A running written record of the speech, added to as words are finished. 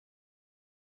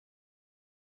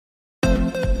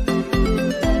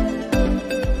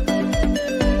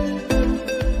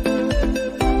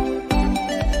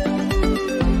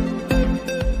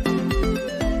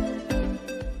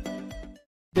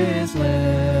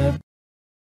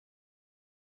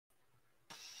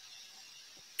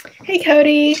Hey,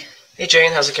 Cody. Hey,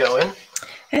 Jane, how's it going?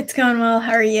 It's going well.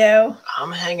 How are you?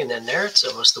 I'm hanging in there. It's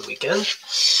almost the weekend.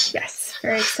 Yes,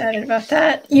 very excited about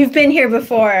that. You've been here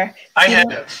before. I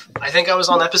have. I think I was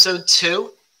on episode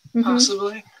 2,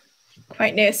 possibly.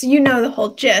 Quite new. So you know the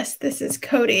whole gist. This is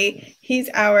Cody. He's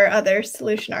our other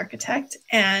solution architect,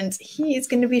 and he's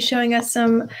going to be showing us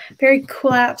some very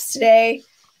cool apps today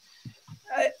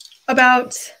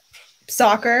about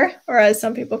soccer, or as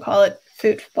some people call it,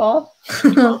 football.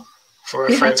 For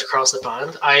our friends across the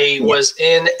pond. I was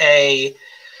in a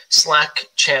Slack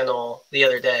channel the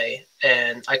other day,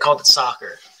 and I called it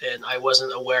soccer, and I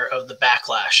wasn't aware of the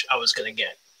backlash I was going to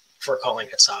get for calling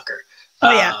it soccer.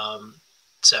 Oh, yeah.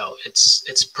 So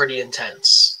it's pretty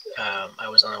intense. I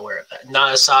was unaware of that.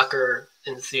 Not a soccer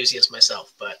enthusiast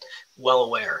myself, but well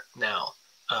aware now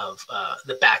of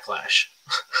the backlash.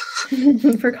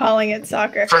 For calling it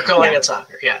soccer. For calling it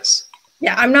soccer, yes.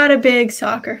 Yeah, I'm not a big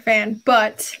soccer fan,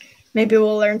 but maybe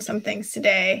we'll learn some things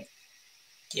today.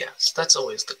 Yes, that's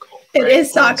always the goal. It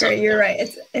is soccer. You're right.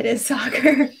 It is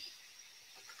soccer.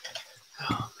 Oh,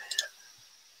 man.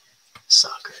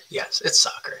 Soccer. Yes, it's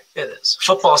soccer. It is.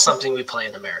 Football is something we play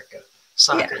in America.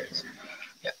 Soccer is.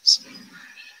 Yes.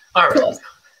 All right. Cool.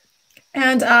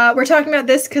 And we're talking about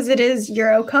this because it is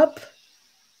EuroCup.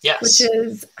 Yes. Which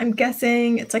is, I'm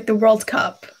guessing, it's like the World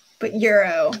Cup, but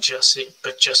Euro. Just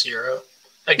Euro.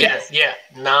 Again,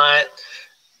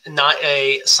 not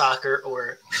a soccer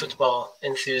or football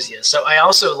enthusiast. So I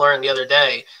also learned the other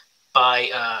day by,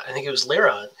 I think it was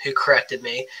Liron who corrected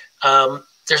me.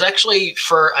 There's actually,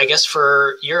 for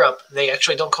Europe, they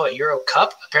actually don't call it Euro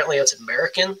Cup. Apparently it's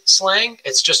American slang.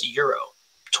 It's just Euro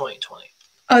 2020.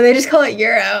 Oh, they just call it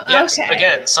Euro. Yes. Okay.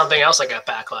 Again, something else I got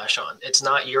backlash on. It's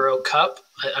not Euro Cup.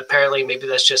 Apparently maybe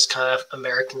that's just kind of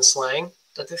American slang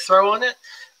that they throw on it.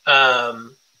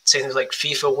 Say things like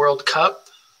FIFA World Cup.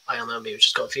 I don't know. Maybe it's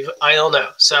just called FIFA. I don't know.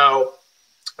 So,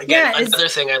 again, another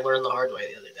thing I learned the hard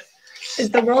way the other day. Is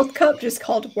the World Cup just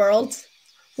called Worlds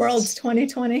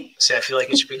 2020? See, I feel like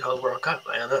it should be called World Cup.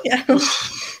 I don't know. Yeah.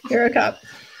 EuroCup.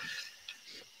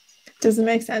 Doesn't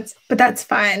make sense, but that's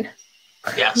fine.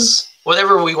 Yes.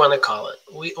 Whatever we want to call it.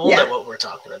 We'll know what we're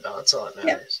talking about. That's all that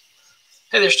matters.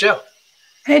 Hey, there's Joe.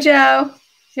 Hey, Joe.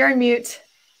 You're on mute.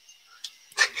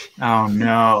 Oh,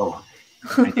 no.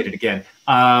 I did it again.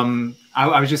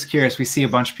 I was just curious. We see a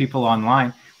bunch of people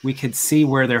online. We could see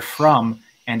where they're from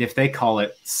and if they call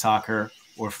it soccer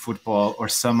or football or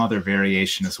some other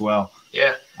variation as well.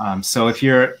 Yeah. So if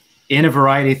you're in a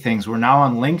variety of things, we're now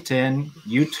on LinkedIn,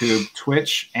 YouTube,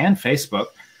 Twitch, and Facebook.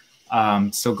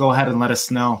 So go ahead and let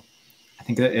us know. I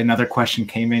think another question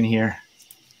came in here.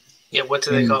 Yeah, what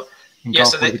do they call?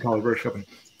 So they call it British Open.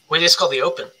 We just call the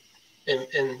Open.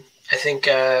 And I think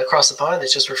across the pond,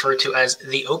 it's just referred to as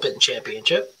the Open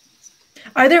Championship.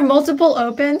 Are there multiple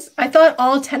Opens? I thought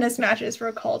all tennis matches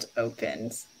were called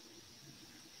Opens.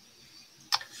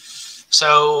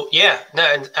 So,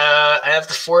 I have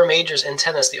the 4 majors in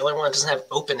tennis. The only one that doesn't have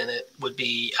Open in it would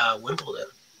be Wimbledon.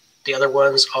 The other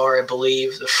ones are, I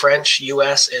believe, the French,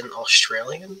 US, and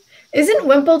Australian. Isn't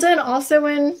Wimbledon also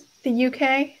in the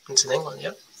UK? It's in England,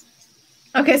 yep.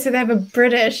 Okay, so they have a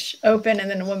British Open and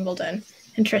then Wimbledon.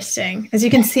 Interesting. As you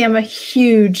can see, I'm a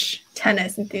huge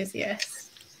tennis enthusiast.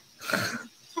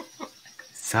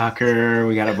 Soccer.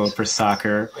 We got to vote for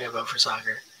soccer. We got to vote for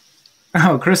soccer.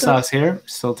 Oh, Christoph's here.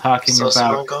 Still talking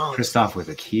about golf. Christoph with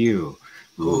a Q.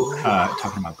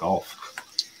 Talking about golf.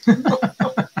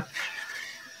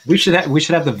 We should have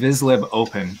the Vizlib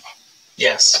Open.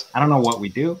 Yes. I don't know what we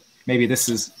do. Maybe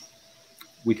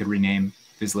we could rename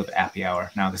Vizlib Appy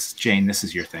Hour. Now this is Jane. This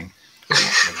is your thing.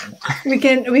 we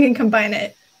can combine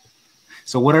it.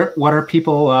 So what are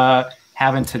people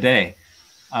having today?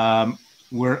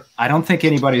 I don't think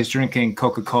anybody's drinking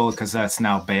Coca-Cola because that's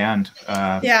now banned.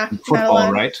 In football,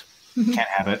 right? Can't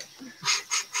have it.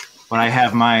 But I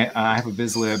have a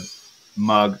Vizlib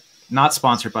mug, not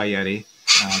sponsored by Yeti.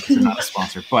 They're not a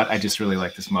sponsor, but I just really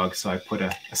like this mug, so I put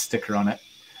a sticker on it.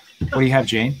 What do you have,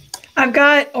 Jane? I've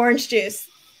got orange juice,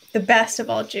 the best of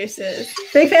all juices.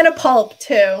 Big fan of pulp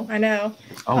too. I know.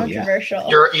 Oh, controversial.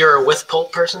 Yeah. You're a with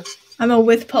pulp person? I'm a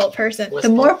with pulp person. The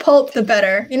more pulp, the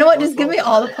better. You know what? Just give me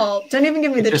all the pulp. Don't even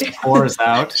give me the juice. It just pours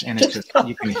out, and it just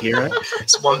you can hear it.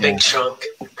 It's one big chunk.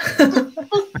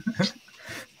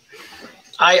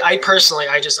 I personally,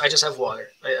 I just have water.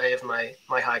 I have my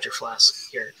Hydro flask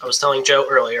here. I was telling Joe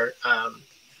earlier.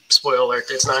 Spoiler alert!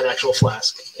 It's not an actual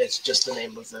flask. It's just the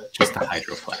name of the. Just a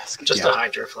Hydro flask. Just a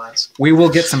Hydro flask. We will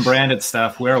get some branded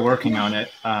stuff. We're working on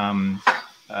it.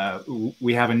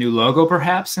 We have a new logo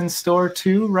perhaps in store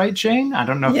too, right, Jane? I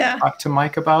don't know if you talked to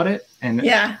Mike about it and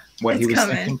what he was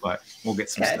thinking, but we'll get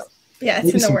some stuff. Yeah, it's maybe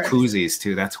in the some works. koozies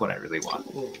too. That's what I really want.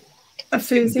 A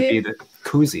koozie? The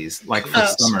koozies, like for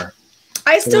summer.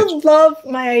 I still love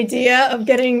my idea of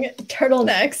getting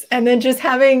turtlenecks and then just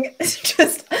having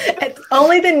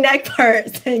only the neck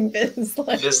part saying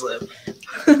Vizlib.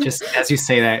 Vizlib. Just as you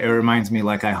say that, it reminds me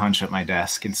like I hunch at my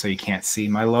desk, and so you can't see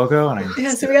my logo.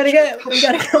 And so we gotta get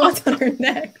what's on our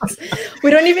necks.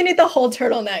 We don't even need the whole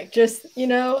turtleneck. Just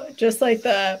just like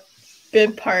the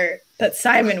bib part that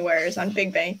Simon wears on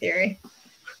Big Bang Theory.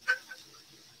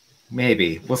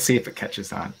 Maybe we'll see if it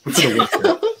catches on.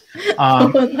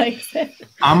 I'm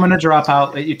gonna drop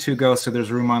out, let you two go, so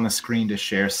there's room on the screen to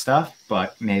share stuff,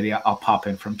 but maybe I'll pop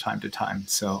in from time to time.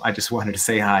 So I just wanted to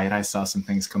say hi, and I saw some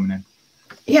things coming in.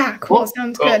 Yeah, cool.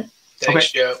 Sounds good.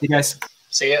 Thanks, Joe. See you guys.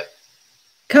 See ya.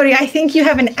 Cody, I think you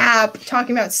have an app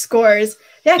talking about scores.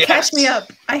 Yeah, yes. Catch me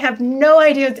up. I have no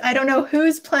idea. I don't know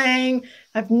who's playing.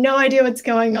 I have no idea what's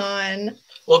going on.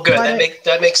 Well, good.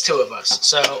 That makes two of us.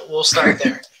 So we'll start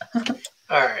there.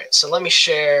 All right, so let me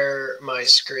share my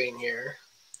screen here.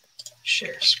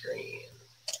 Share screen.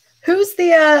 Who's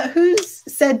the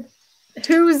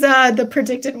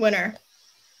predicted winner?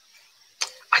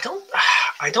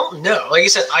 I don't know. Like you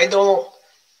said, I don't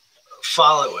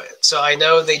follow it. So I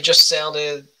know they just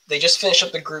finished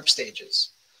up the group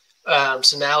stages.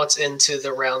 So now it's into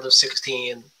the round of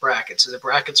 16 brackets. So the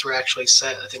brackets were actually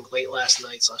set, I think, late last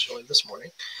night / early this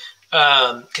morning.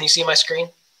 Can you see my screen?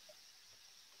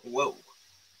 Whoa.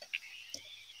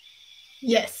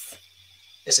 Yes.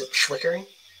 Is it flickering?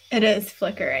 It is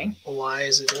flickering. Why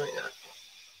is it doing that?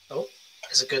 Oh,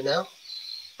 is it good now?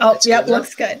 Oh, yep,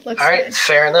 looks good. All right,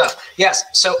 fair enough. Yes,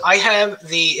 so I have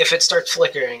if it starts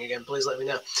flickering again, please let me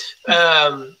know.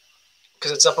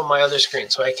 Because it's up on my other screen,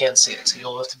 so I can't see it. So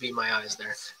you'll have to be my eyes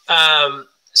there.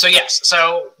 So yes,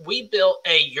 so we built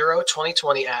a Euro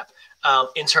 2020 app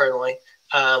internally.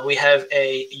 We have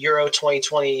a Euro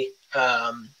 2020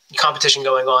 competition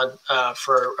going on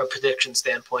for a prediction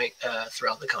standpoint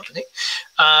throughout the company.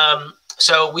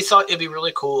 So we thought it'd be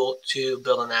really cool to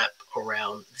build an app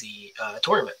around the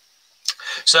tournament.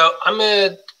 So I'm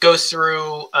going to go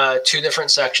through two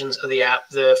different sections of the app.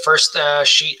 The first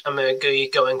sheet I'm going to be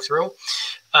going through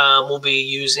we'll be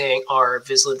using our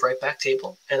Vizlib write-back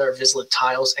table and our Vizlib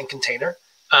tiles and container.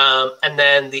 And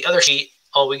then the other sheet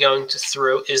I'll be going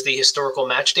through is the historical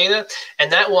match data, and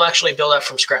that will actually build out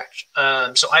from scratch.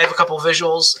 So I have a couple of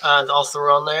visuals that I'll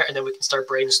throw on there, and then we can start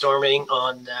brainstorming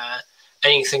on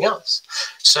anything else.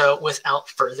 So without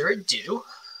further ado,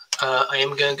 I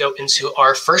am going to go into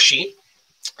our first sheet.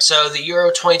 So the Euro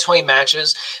 2020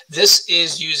 matches, this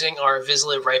is using our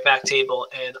Vizlib write-back table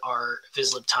and our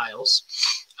Vizlib tiles.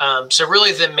 So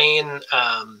really the main,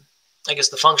 I guess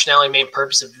the functionality, main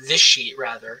purpose of this sheet,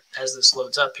 rather, as this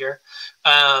loads up here,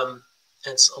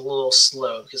 it's a little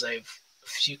slow because I have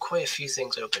quite a few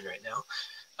things open right now.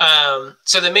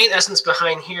 So the main essence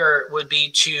behind here would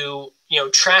be to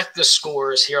track the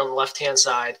scores here on the left-hand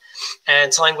side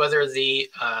and telling whether the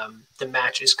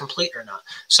match is complete or not.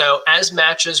 So as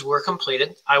matches were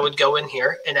completed, I would go in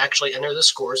here and actually enter the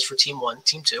scores for Team 1,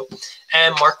 Team 2,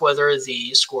 and mark whether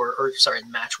the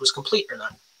match was complete or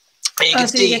not. And you can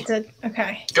see.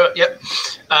 Okay. Yep.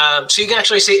 So you can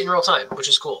actually see it in real time, which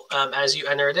is cool. As you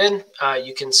enter it in,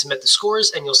 you can submit the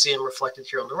scores, and you'll see them reflected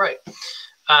here on the right.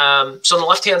 So on the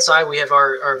left-hand side, we have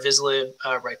our Vizlib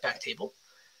write-back table.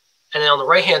 And then on the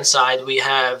right-hand side, we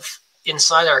have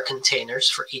inside our containers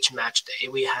for each match day,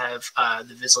 we have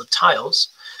the Vizlib tiles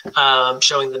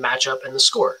showing the matchup and the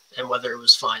score and whether it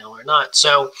was final or not.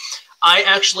 So I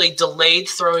actually delayed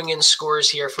throwing in scores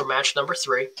here for match number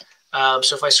 3.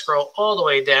 So if I scroll all the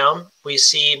way down, we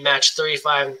see match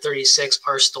 35 and 36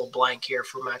 are still blank here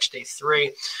for match day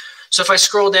 3. So if I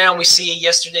scroll down, we see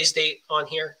yesterday's date on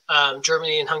here,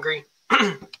 Germany and Hungary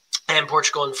and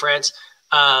Portugal and France.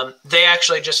 They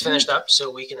actually just finished up, so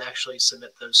we can actually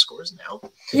submit those scores now.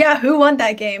 Yeah, who won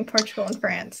that game, Portugal and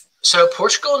France? So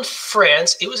Portugal and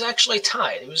France, it was actually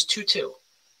tied. It was 2-2. You're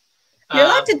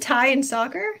allowed to tie in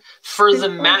soccer? For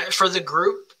the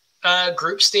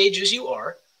group stages, you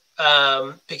are.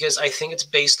 Because I think it's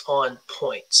based on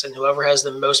points, and whoever has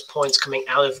the most points coming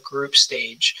out of group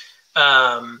stage,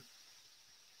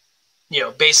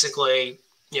 basically,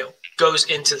 goes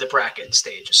into the bracket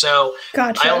stage. So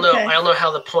gotcha, I don't know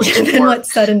how the points and work.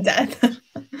 What's sudden death?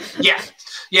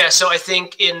 Yeah. So I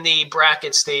think in the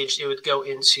bracket stage, it would go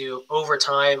into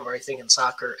overtime, or I think in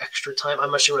soccer, extra time.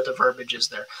 I'm not sure what the verbiage is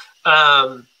there.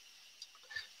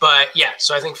 But yeah,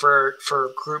 so I think for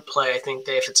group play, I think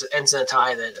if it ends in a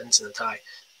tie, then it ends in a tie.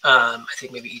 I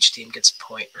think maybe each team gets a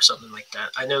point or something like that.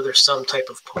 I know there's some type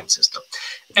of point system.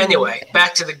 Anyway,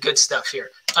 back to the good stuff here.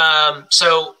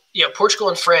 So Yeah, Portugal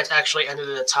and France actually ended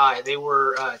in a tie. They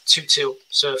were 2-2.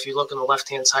 So if you look on the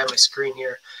left-hand side of my screen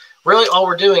here, really all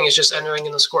we're doing is just entering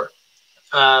in the score.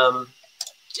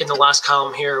 In the last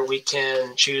column here, we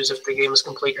can choose if the game is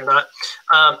complete or not.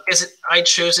 I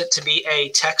chose it to be a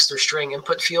text or string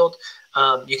input field.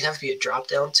 You can have it be a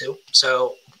drop-down too.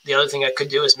 So the other thing I could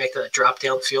do is make that a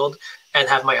drop-down field and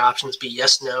have my options be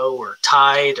yes, no, or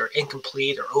tied, or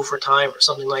incomplete, or overtime, or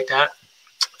something like that.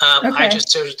 I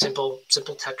just chose a simple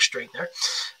text string there.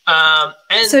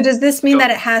 And so does this mean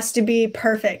that it has to be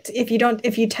perfect if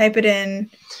you type it in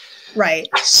right?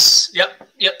 Yes.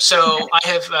 Yep. So I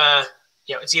have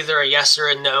it's either a yes or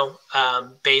a no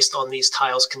based on these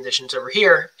tiles conditions over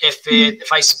here.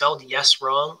 If I spelled yes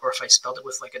wrong, or if I spelled it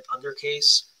with like an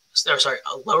undercase, or sorry,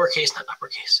 a lowercase, not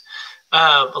uppercase,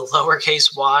 a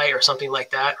lowercase y or something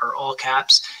like that, or all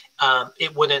caps,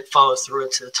 it wouldn't follow through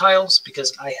into the tiles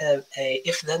because I have a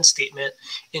if-then statement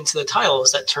into the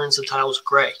tiles that turns the tiles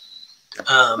gray.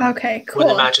 Okay, cool. When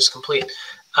the match is complete.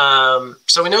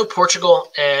 So we know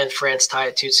Portugal and France tied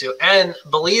at 2-2. And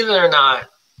believe it or not,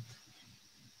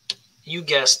 you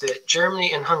guessed it,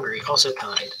 Germany and Hungary also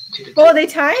tied 2-2. Oh, they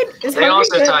tied? They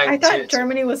also good? tied. I thought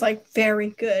Germany was like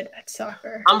very good at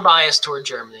soccer. I'm biased toward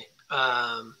Germany.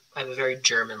 I have a very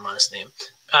German last name.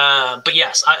 But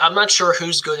yes, I'm not sure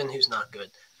who's good and who's not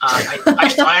good.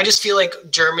 I just feel like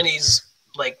Germany's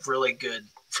like really good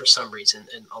for some reason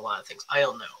in a lot of things. I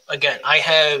don't know. Again, I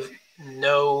have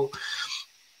no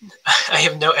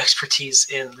expertise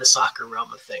in the soccer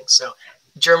realm of things. So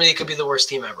Germany could be the worst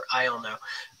team ever. I don't know.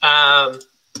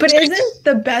 But isn't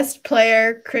the best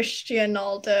player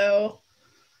Cristiano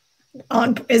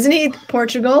isn't he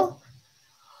Portugal?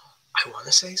 I want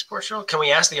to say he's Portugal. Can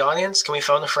we ask the audience? Can we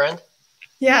phone a friend?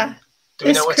 Yeah. Do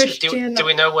we know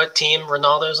what team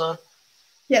Ronaldo's on?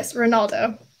 Yes,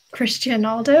 Ronaldo.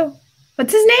 Cristiano.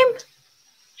 What's his name?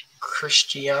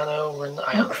 Cristiano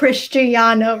Ronaldo.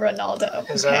 Cristiano Ronaldo.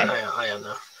 Is that? I don't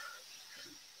know.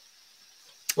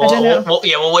 I don't know.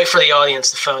 We'll wait for the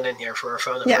audience to phone in here for our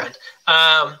phone a friend.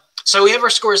 So we have our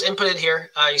scores inputted here.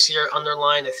 You see our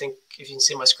underlined. I think if you can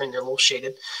see my screen, they're a little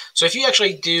shaded. So if you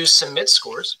actually do submit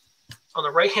scores on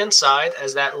the right-hand side,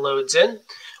 as that loads in,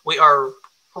 we are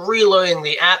reloading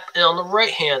the app. And on the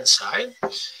right-hand side,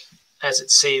 as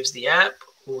it saves the app,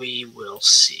 we will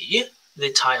see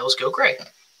the tiles go gray.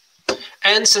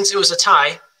 And since it was a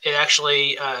tie, it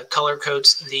actually color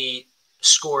codes the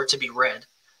score to be red.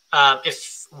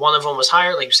 If one of them was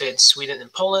higher, like you said, Sweden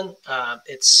and Poland,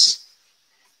 it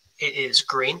is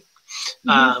green.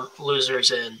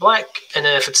 Losers in black. And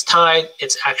then if it's tied,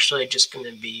 it's actually just going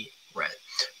to be red.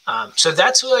 So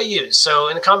that's what I use. So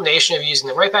in a combination of using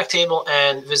the right back table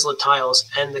and Vizlib tiles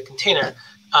and the container,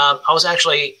 I was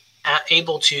actually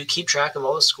able to keep track of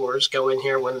all the scores, go in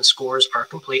here when the scores are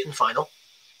complete and final,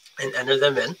 and enter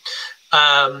them in.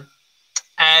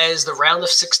 As the round of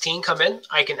 16 come in,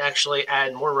 I can actually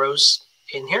add more rows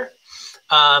in here,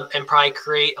 and I'm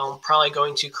probably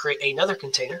going to create another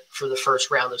container for the first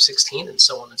round of 16, and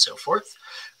so on and so forth.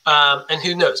 And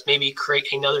who knows, maybe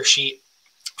create another sheet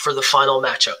for the final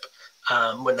matchup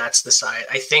when that's decided.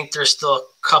 I think there's still a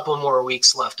couple more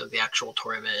weeks left of the actual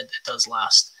tournament. It does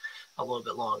last a little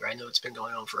bit longer. I know it's been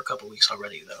going on for a couple weeks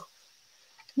already, though.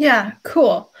 Yeah,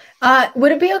 cool.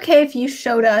 Would it be okay if you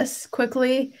showed us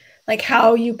quickly like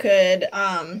how you could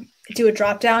do a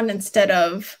drop down instead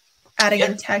of adding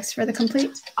in text for the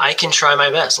complete? I can try my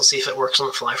best. Let's see if it works on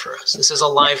the fly for us. This is a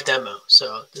live demo,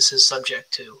 so this is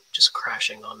subject to just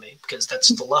crashing on me because that's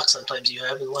the luck sometimes you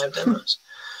have in live demos.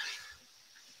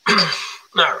 All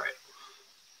right.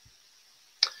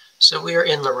 So we are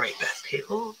in the right back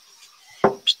table.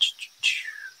 All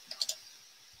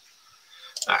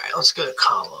right, let's go to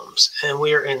columns, and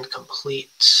we are in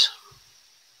complete.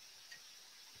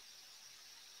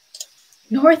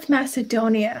 North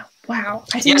Macedonia. Wow.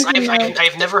 I've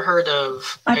never heard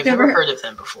of. I've never heard of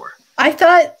them before. I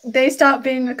thought they stopped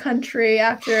being a country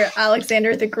after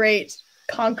Alexander the Great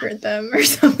conquered them or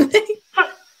something.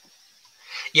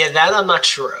 Yeah, that I'm not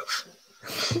sure of.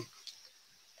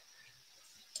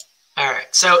 All right.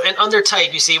 So, and under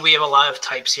type, you see we have a lot of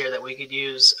types here that we could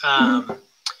use.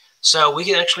 So we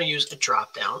can actually use a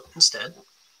drop down instead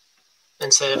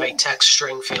of a text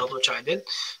string field, which I did.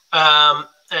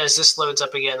 As this loads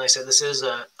up again, like I said, this is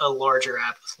a larger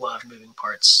app with a lot of moving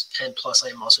parts. And plus, I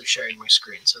am also sharing my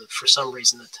screen. So for some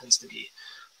reason, it tends to be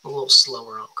a little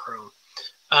slower on Chrome.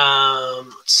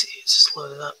 Let's see. Is this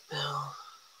loaded up now?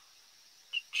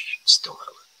 Still not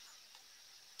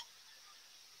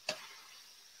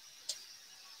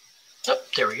loaded. Oh,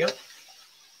 there we go.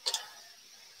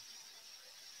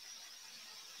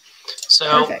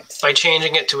 So Perfect. By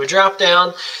changing it to a drop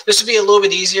down, this would be a little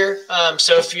bit easier.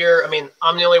 So if you're,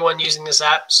 I'm the only one using this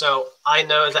app, so I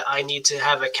know that I need to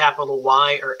have a capital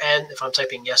Y or N if I'm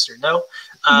typing yes or no.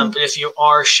 But if you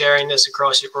are sharing this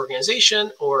across your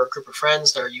organization or a group of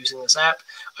friends that are using this app,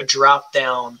 a drop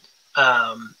down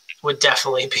would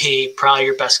definitely be probably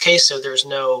your best case. So there's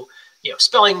no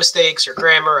spelling mistakes or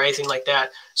grammar or anything like that.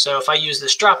 So if I use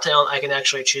this drop down, I can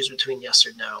actually choose between yes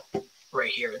or no right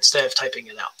here instead of typing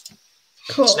it out.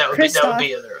 Cool. So that would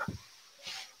be other.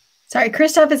 Sorry,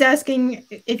 Christoph is asking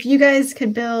if you guys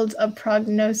could build a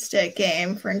prognostic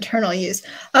game for internal use.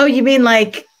 Oh, you mean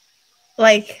like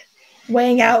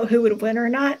weighing out who would win or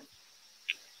not?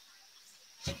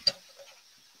 I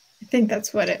think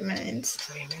that's what it means.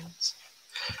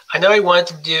 I know I wanted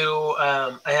to do.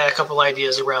 I had a couple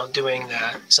ideas around doing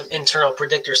some internal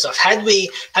predictor stuff. Had we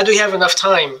have enough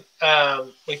time,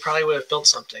 we probably would have built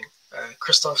something.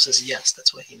 Christoph says yes,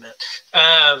 that's what he meant.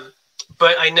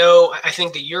 But I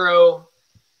think the Euro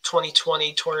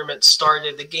 2020 tournament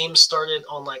started. The game started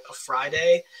on like a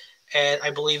Friday, and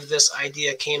I believe this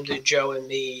idea came to Joe and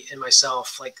me and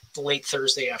myself like late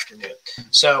Thursday afternoon.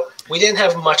 So we didn't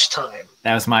have much time.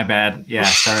 That was my bad. Yeah,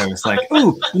 sorry. I was like,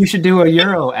 ooh, you should do a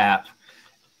Euro app,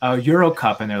 a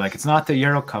EuroCup. And they're like, it's not the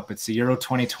EuroCup, it's the Euro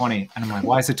 2020. And I'm like,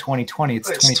 why is it 2020? It's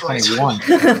 2021.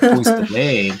 It was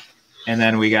delayed. And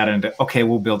then we got into, okay,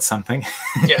 we'll build something.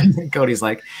 Yeah. Cody's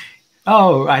like,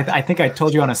 oh, I think I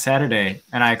told you on a Saturday,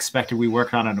 and I expected we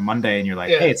worked on it on a Monday. And you're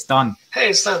like, hey, it's done. Hey,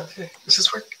 it's done. Does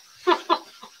this work?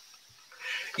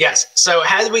 Yes. So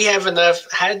had we have enough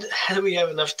time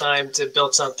to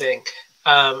build something,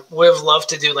 would have loved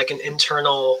to do like an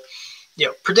internal,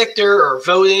 predictor or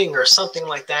voting or something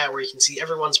like that, where you can see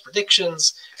everyone's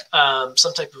predictions,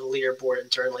 some type of a leaderboard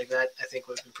internally. That I think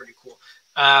would have been pretty cool.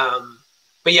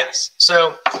 But yes,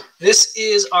 so this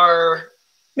is our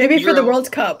maybe for the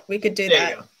World Cup we could do that.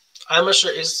 You go. I'm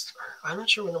not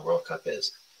sure when the World Cup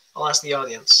is. I'll ask the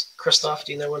audience. Christoph,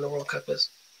 do you know when the World Cup is?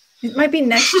 It might be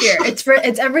next year. It's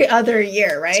every other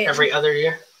year, right? It's every other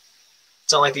year.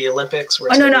 It's not like the Olympics. Where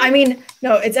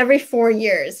no. It's every 4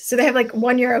 years. So they have like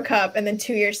one EuroCup, and then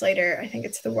 2 years later, I think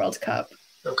it's the World Cup.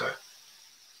 Okay.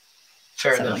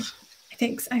 Fair enough. I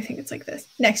think it's like this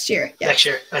next year. Yeah. Next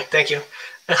year. Thank you.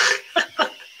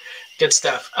 Good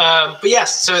stuff. But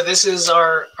yes, so this is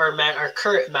our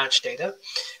current match data.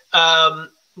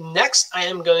 Next, I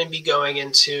am going to be going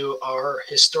into our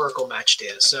historical match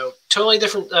data. So totally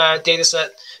different data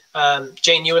set.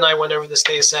 Jane, you and I went over this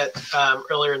data set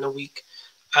earlier in the week.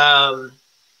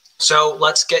 So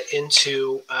let's get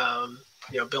into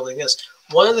building this.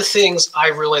 One of the things I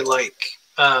really like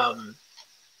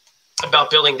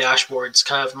about building dashboards,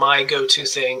 kind of my go-to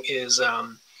thing is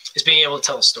being able to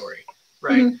tell a story,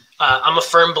 right? Mm-hmm. I'm a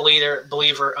firm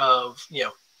believer of,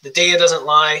 the data doesn't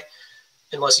lie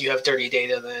unless you have dirty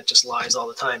data, then it just lies all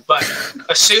the time. But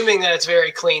assuming that it's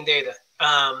very clean data,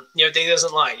 data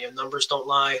doesn't lie, numbers don't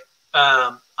lie.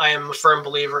 I am a firm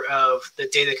believer of the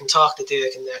data can talk, the data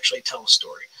can actually tell a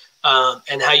story.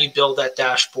 And how you build that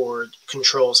dashboard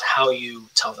controls how you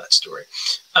tell that story.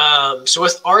 So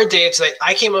with our data today,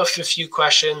 I came up with a few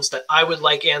questions that I would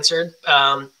like answered.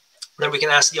 Then we can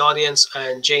ask the audience,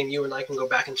 and Jane, you and I can go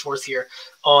back and forth here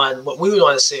on what we would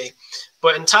want to see.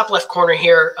 But in the top left corner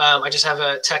here, I just have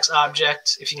a text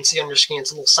object. If you can see on your screen, it's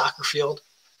a little soccer field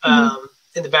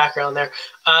in the background there.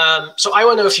 So I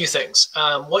want to know a few things.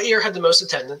 What year had the most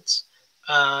attendance?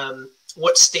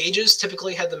 What stages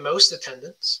typically had the most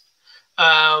attendance?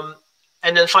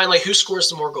 And then finally, who scores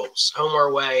the more goals, home or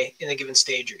away, in a given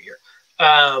stage or year?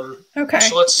 Okay.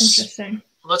 So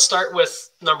let's start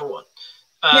with number one.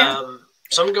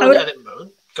 So I'm going to edit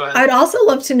mode. Go ahead. I'd also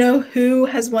love to know who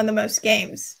has won the most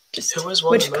games. Just who has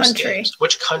won the most games?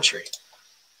 Which country?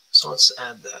 So let's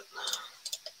add that.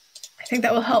 I think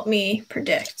that will help me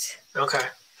predict. Okay.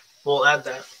 We'll add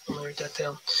that. I'm going to write that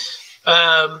down.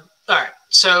 All right.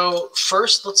 So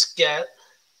first, let's get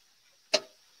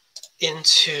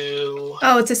into...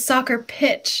 Oh, it's a soccer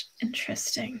pitch.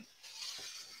 Interesting.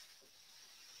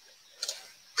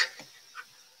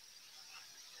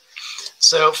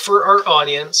 So for our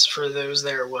audience, for those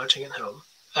that are watching at home,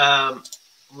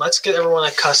 let's get everyone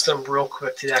accustomed real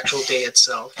quick to the actual data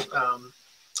itself.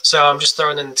 So I'm just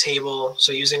throwing in the table.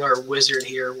 So using our wizard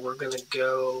here, we're going to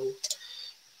go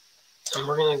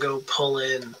pull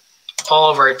in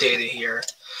all of our data here,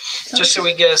 just so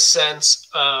we get a sense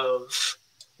of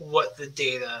what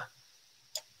data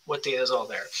is all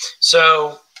there.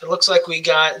 So it looks like we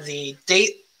got the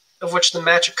date of which the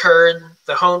match occurred,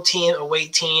 the home team, away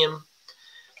team,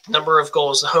 number of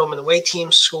goals the home and away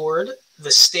team scored,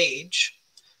 the stage,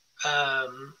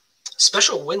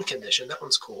 special win condition. That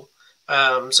one's cool.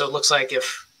 So it looks like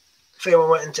if anyone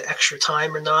went into extra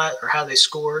time or not, or how they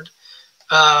scored.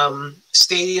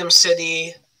 Stadium,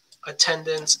 city,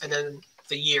 attendance, and then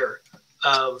the year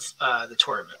of the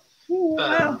tournament.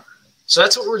 Wow. So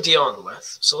that's what we're dealing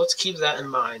with. So let's keep that in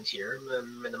mind here. I'm going to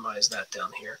minimize that down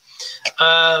here.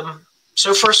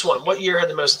 So first one, what year had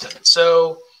the most attendance?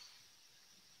 So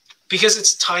because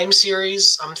it's time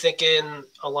series, I'm thinking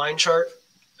a line chart.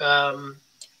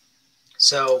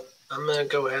 So I'm going to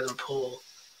go ahead and pull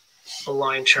a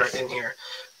line chart in here.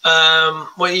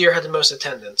 What year had the most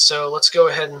attendance? So let's go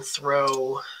ahead and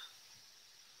throw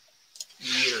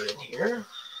year in here.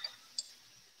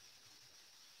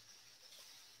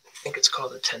 I think it's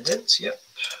called attendance. Yep.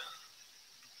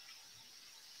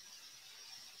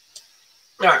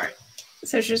 All right.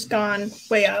 So it's just gone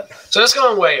way up. So it's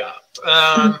gone way up.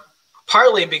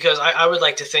 Partly because I would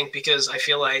like to think because I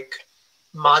feel like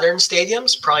modern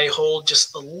stadiums probably hold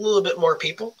just a little bit more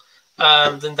people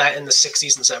than that in the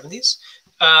 60s and 70s.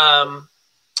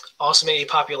 Also maybe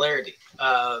popularity,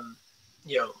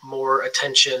 more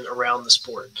attention around the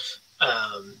sport.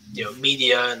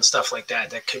 Media and stuff like that.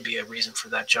 That could be a reason for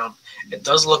that jump. It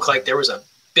does look like there was a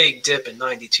big dip in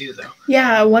 92, though.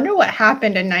 Yeah, I wonder what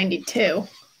happened in 92.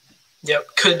 Yep,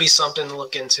 could be something to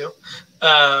look into.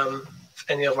 If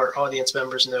any of our audience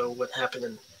members know what happened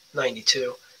in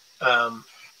 92.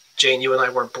 Jane, you and I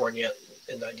weren't born yet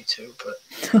in 92,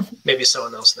 but maybe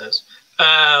someone else knows.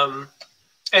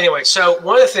 Anyway, so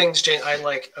one of the things, Jane, I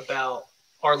like about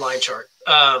our line chart,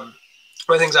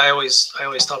 one of the things I always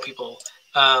tell people,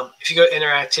 if you go to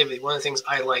interactivity, one of the things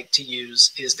I like to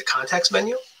use is the context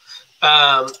menu.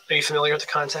 Are you familiar with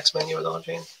the context menu at all,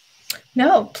 Jane?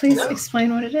 No, please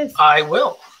explain what it is. I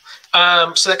will.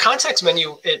 So the context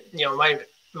menu,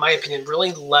 my opinion,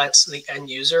 really lets the end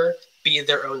user be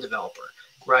their own developer,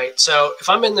 right? So if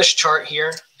I'm in this chart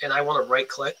here and I want to right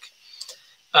click,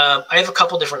 I have a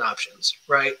couple different options,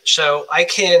 right? So I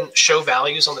can show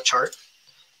values on the chart.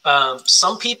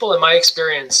 Some people, in my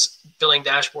experience building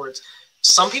dashboards,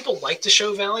 some people like to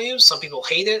show values. Some people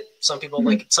hate it. Some people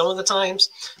like it some of the times.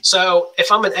 So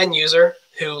if I'm an end user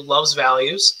who loves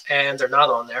values and they're not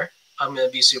on there, I'm going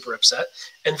to be super upset,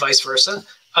 and vice versa.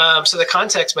 So the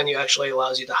context menu actually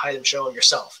allows you to hide and show them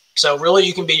yourself. So really,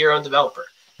 you can be your own developer.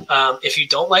 If you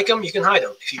don't like them, you can hide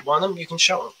them. If you want them, you can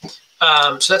show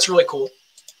them. So that's really cool.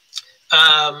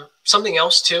 Something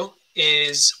else, too,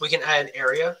 is we can add an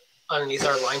area underneath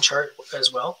our line chart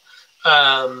as well.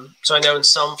 So I know in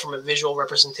some, from a visual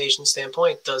representation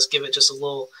standpoint, does give it just a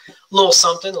little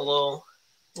something, a little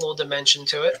dimension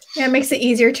to it. Yeah, it makes it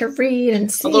easier to read and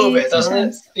see. A little bit, doesn't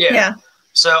it? Yeah.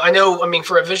 So I know,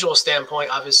 for a visual standpoint,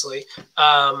 obviously,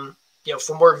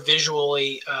 for more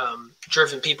visually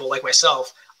driven people like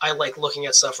myself, I like looking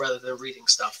at stuff rather than reading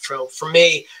stuff. So for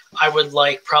me, I would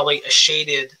like probably a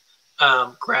shaded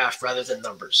graph rather than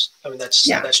numbers.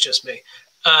 That's just me.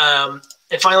 And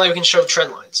finally, we can show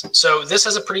trend lines. So this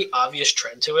has a pretty obvious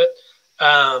trend to it.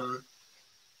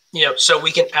 So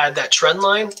we can add that trend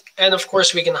line, and of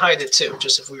course we can hide it too,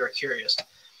 just if we were curious.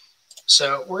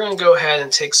 So we're going to go ahead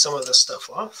and take some of this stuff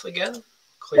off again.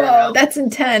 Clear it out. That's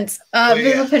intense.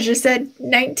 Vizlib just said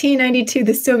 1992,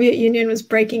 the Soviet Union was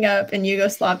breaking up and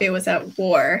Yugoslavia was at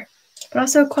war, but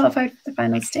also qualified for the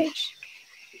final stage.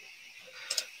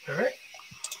 All right.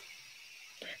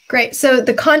 Great. So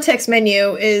the context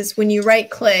menu is when you right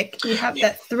click, you have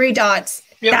that 3 dots.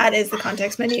 Yep. That is the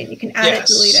context menu, and you can add it,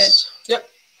 delete it.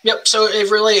 Yep. So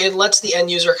it lets the end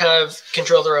user kind of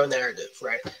control their own narrative,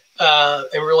 right?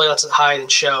 And really lets it hide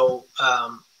and show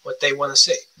what they want to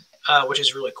see, which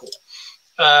is really cool.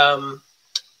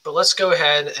 But let's go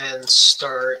ahead and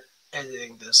start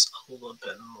editing this a little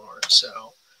bit more.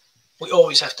 So we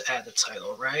always have to add the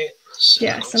title, right? So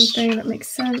yeah, something that makes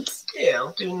sense. Yeah,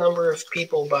 I'll do number of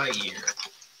people by year.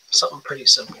 Something pretty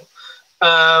simple.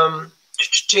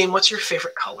 Jane, what's your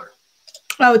favorite color?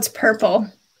 Oh, it's purple.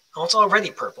 Oh, it's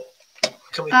already purple.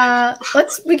 Can we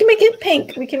we can make it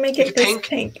pink. We can make it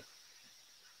pink.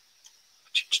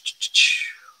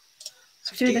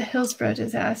 After the Hillsborough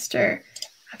disaster,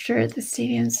 after the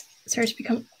stadiums started to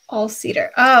become all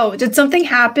cedar. Oh, did something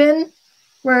happen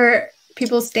where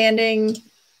people standing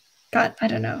got, I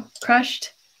don't know,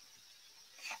 crushed?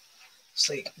 It's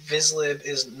like Vizlib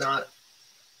is not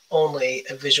only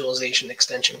a visualization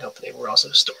extension company, we're also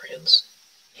historians.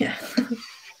 Yeah.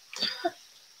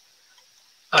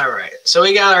 All right, so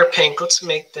we got our pink. Let's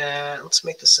make the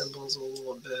symbols a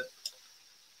little bit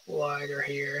wider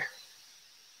here.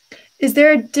 Is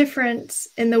there a difference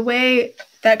in the way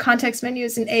that context menu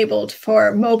is enabled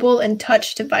for mobile and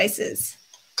touch devices?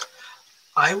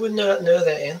 I would not know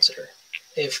that answer.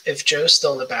 If Joe's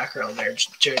still in the background there.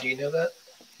 Joe, do you know that?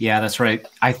 Yeah, that's right.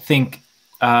 I think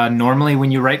normally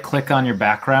when you right-click on your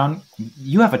background,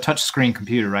 you have a touchscreen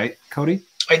computer, right, Cody?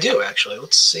 I do, actually.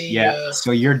 Let's see. Yeah,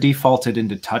 so you're defaulted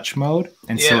into touch mode,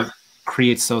 and so it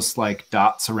creates those like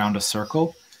dots around a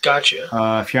circle. Gotcha.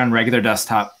 If you're on regular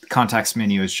desktop, the context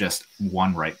menu is just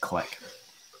one right-click.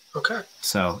 Okay.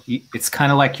 So it's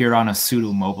kind of like you're on a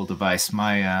pseudo mobile device.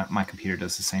 My computer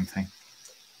does the same thing.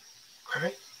 All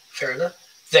right. Fair enough.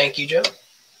 Thank you, Joe.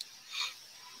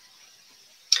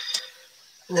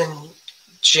 And then,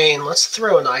 Jane, let's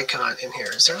throw an icon in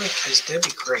here. Is there like, that'd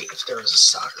be great if there was a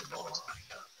soccer ball.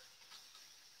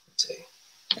 Let's see.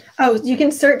 Oh, you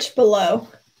can search below.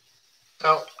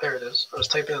 Oh, there it is. I was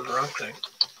typing in the wrong thing.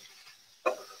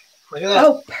 Look at that.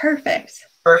 Oh, perfect.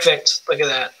 Perfect. Look at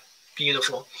that.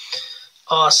 Beautiful.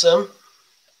 Awesome.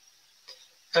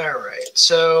 All right.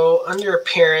 So under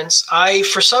appearance,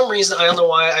 for some reason, I don't know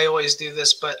why I always do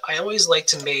this, but I always like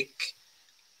to make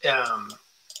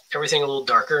everything a little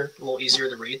darker, a little easier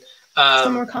to read.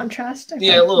 Some more contrast. Okay.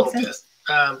 Yeah, a little bit.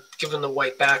 Given the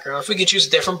white background. If we could choose a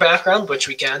different background, which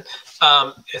we can,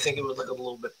 I think it would look a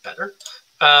little bit better.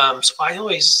 So I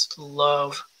always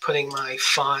love putting my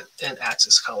font and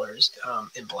axis colors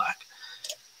in black.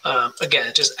 Again,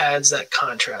 it just adds that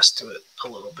contrast to it a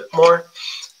little bit more.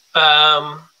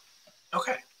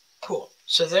 Okay, cool.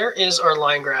 So there is our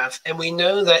line graph, and we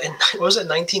know that in, what was it,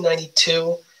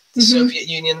 1992, the Soviet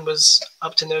Union was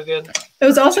up to no good. It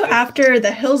was also after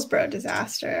the Hillsborough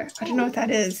disaster. I don't know what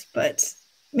that is, but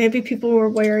maybe people were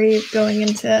wary of going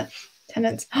into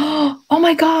attendance. Oh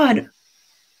my God.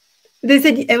 They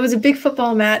said it was a big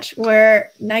football match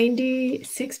where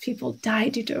 96 people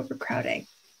died due to overcrowding.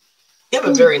 You have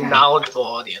a very knowledgeable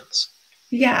audience.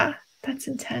 Yeah, that's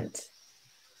intense.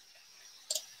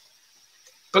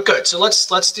 But good. So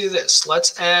let's do this.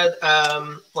 Let's add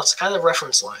a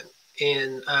reference line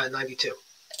in 92,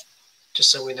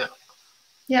 just so we know.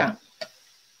 Yeah.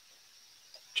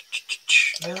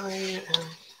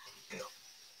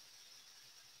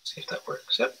 See if that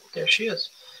works. Yep, there she is.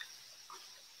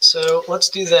 So let's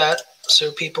do that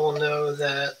so people know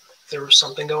that there was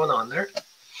something going on there.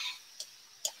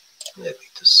 Maybe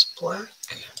this black.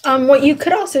 What you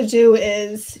could also do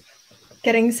is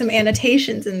getting some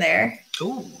annotations in there.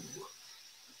 Ooh.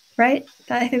 Right?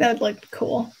 I think that would look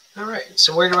cool. All right.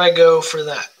 So where do I go for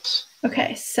that?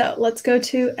 Okay, so let's go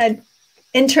to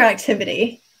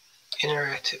interactivity.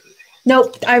 Interactivity.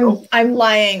 Nope, I'm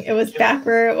lying. It was back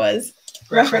where it was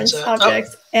reference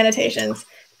objects, annotations.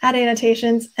 Add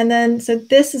annotations, and then so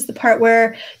this is the part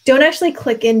where don't actually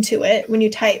click into it when you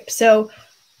type. So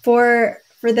for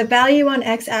the value on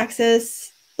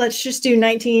x-axis, let's just do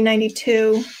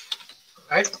 1992.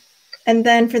 Right. And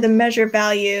then for the measure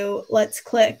value, let's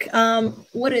click.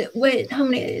 Wait, how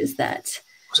many is that?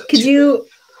 Can you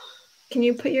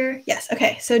put your yes?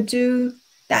 Okay, so do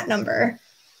that number.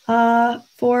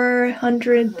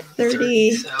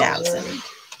 430,000.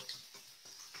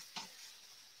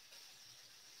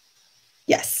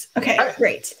 Yes. Okay,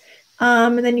 great.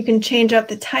 And then you can change up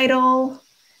the title.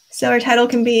 So our title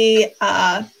can be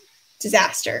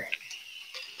disaster.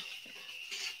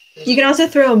 You can also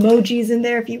throw emojis in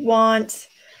there if you want.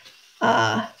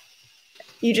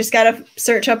 You just got to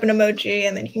search up an emoji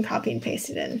and then you can copy and paste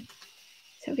it in.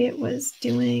 Soviet was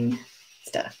doing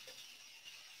stuff.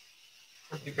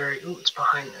 That'd be very, ooh, it's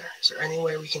behind there. Is there any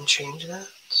way we can change that?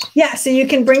 Yeah, so you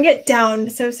can bring it down.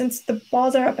 So since the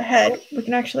balls are up ahead, we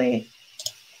can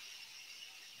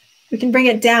bring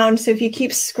it down. So if you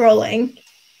keep scrolling.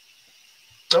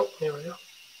 Oh, here we go.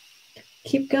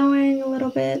 Keep going a little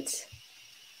bit.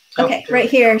 Okay, right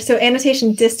here. So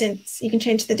annotation distance, you can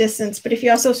change the distance, but if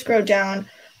you also scroll down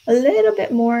a little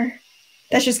bit more,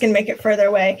 that's just going to make it further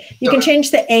away. You can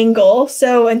change the angle.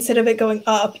 So instead of it going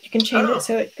up, you can change it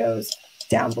so it goes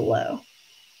down below.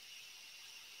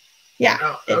 Yeah.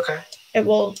 Oh, okay. It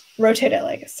will rotate it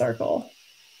like a circle.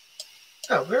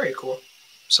 Oh, very cool.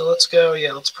 So let's go.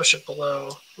 Yeah, let's push it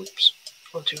below. Oops,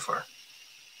 went too far.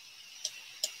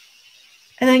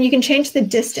 And then you can change the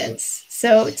distance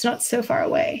so it's not so far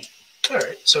away. All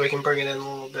right, so we can bring it in a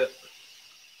little bit.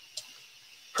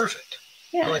 Perfect.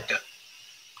 Yeah. I like that.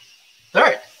 All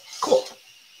right, cool.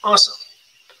 Awesome.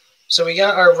 So we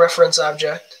got our reference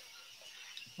object.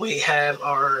 We have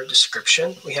our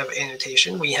description. We have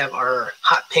annotation. We have our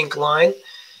hot pink line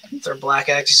with our black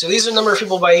axis. So these are the number of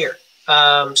people by year.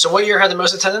 So what year had the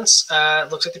most attendance?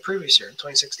 Looks like the previous year in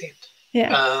 2016.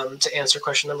 Yeah. To answer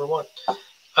question number 1.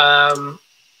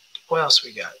 What else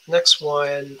we got? Next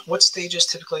one. What stages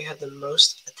typically had the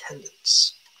most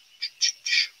attendance?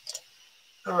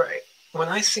 All right. When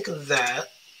I think of that,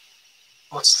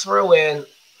 let's throw in,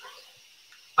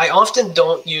 I often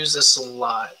don't use this a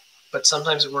lot, but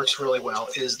sometimes it works really well,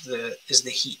 is the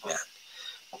heat map.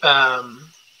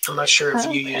 I'm not sure if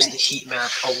you use the heat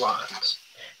map a lot.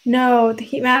 No, the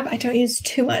heat map I don't use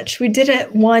too much. We did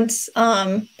it once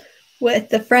with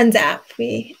the Friends app.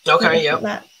 Okay, yep.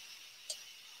 That.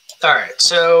 All right,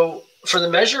 so for the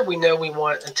measure, we know we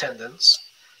want attendance.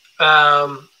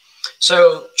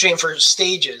 So, Jane, for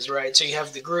stages, right? So you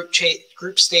have the group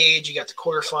stage, you got the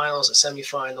quarterfinals, the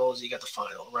semifinals, you got the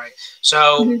final, right?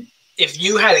 So if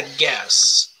you had a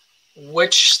guess,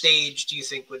 which stage do you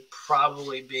think would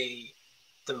probably be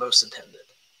the most attended?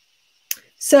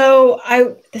 So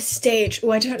the stage.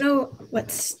 Oh, I don't know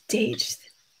what stage.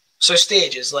 So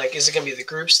stages, like, is it going to be the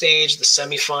group stage, the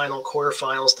semifinal,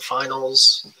 quarterfinals, the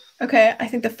finals? Okay, I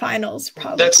think the finals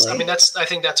probably. I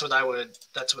think that's what I would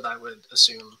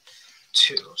assume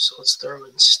too. So let's throw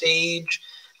in stage,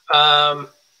 and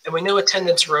we know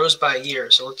attendance rose by year.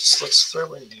 So let's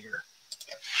throw in year.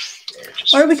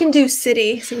 Or we can do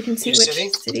city, so we can see which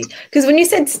city. Because when you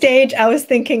said stage, I was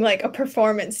thinking like a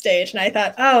performance stage, and I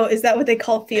thought, oh, is that what they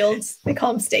call fields? They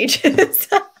call them stages.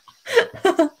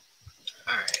 All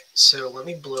right, so let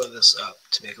me blow this up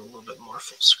to make it a little bit more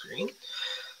full screen.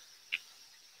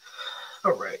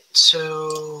 All right,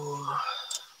 so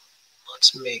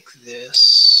let's make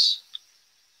this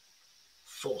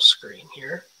full screen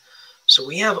here. So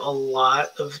we have a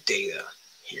lot of data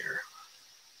here.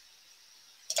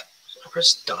 So I'll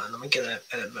press done. Let me get an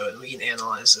edit mode, and we can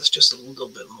analyze this just a little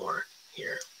bit more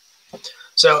here.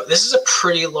 So this is a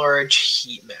pretty large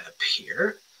heat map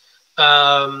here.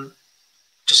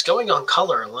 Just going on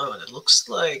color alone, it looks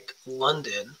like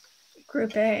London.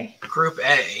 Group A. Group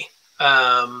A.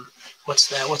 What's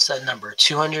that number?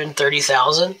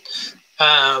 230,000.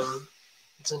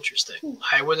 It's interesting.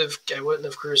 I wouldn't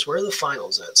have cruised. Where are the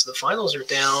finals at? So the finals are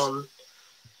down.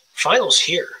 Finals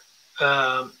here,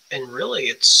 and really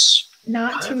it's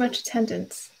not too much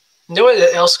attendance. You know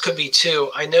what else could be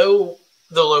too? I know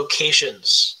the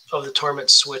locations of the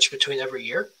tournaments switch between every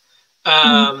year,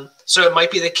 so it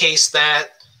might be the case that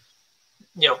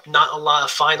not a lot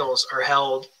of finals are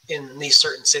held in these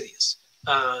certain cities.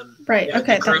 Right.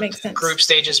 Okay, that makes sense. Group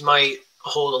stages might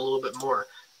hold a little bit more.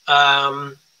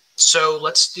 So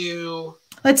let's do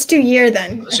year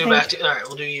then. Let's go back to, all right,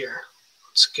 we'll do year.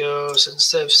 Let's go, so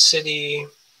instead of city,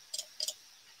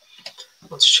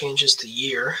 let's change this to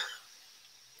year.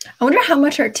 I wonder how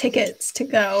much are tickets to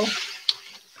go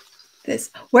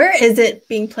where is it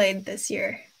being played this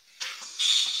year?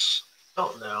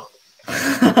 Oh no.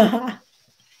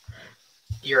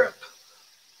 Europe.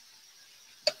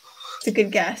 It's a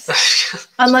good guess.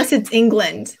 Unless it's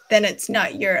England, then it's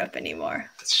not Europe anymore.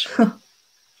 That's true.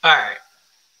 All right.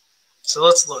 So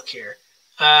let's look here.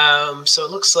 So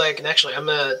it looks like, and actually I'm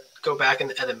going to go back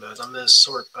into edit mode. I'm going to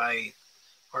sort by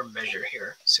our measure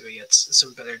here so we get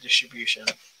some better distribution.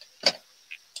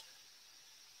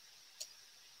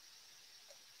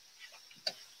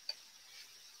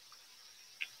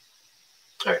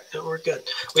 All right, we're good.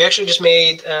 We actually just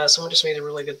made, someone just made a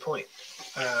really good point.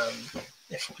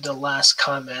 If the last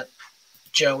comment,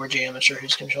 Joe or Jay, I'm not sure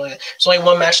who's controlling it. There's only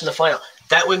one match in the final.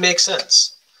 That would make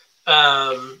sense.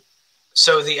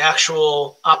 So the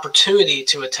actual opportunity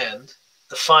to attend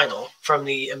the final from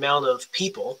the amount of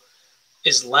people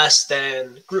is less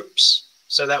than groups.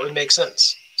 So that would make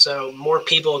sense. So more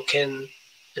people can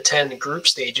attend group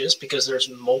stages because there's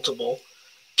multiple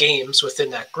games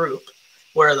within that group,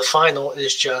 where the final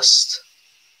is just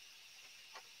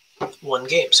one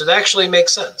game. So that actually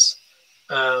makes sense.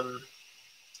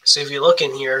 So if you look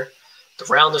in here, the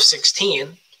round of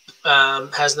 16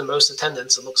 has the most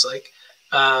attendance, it looks like.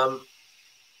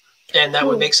 And that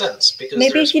would make sense. Because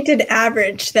maybe if you did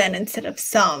average then instead of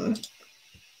sum.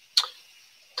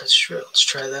 That's true. Let's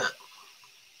try that.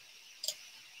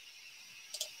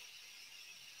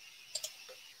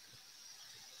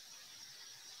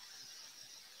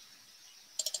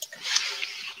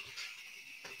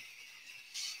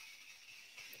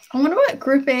 I wonder what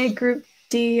Group A, Group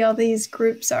D, all these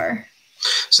groups are.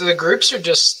 So the groups are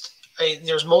just,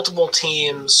 there's multiple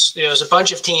teams. There's a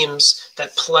bunch of teams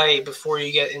that play before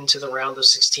you get into the round of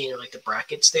 16 or like the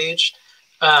bracket stage.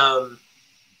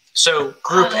 So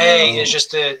Group A is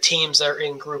just the teams that are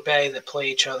in Group A that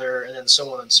play each other, and then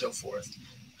so on and so forth.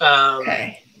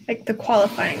 Okay, like the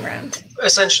qualifying round.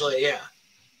 Essentially, yeah.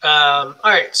 All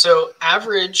right, so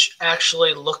average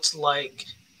actually looked like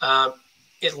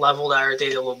it leveled our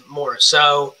data a little bit more.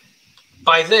 So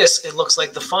by this, it looks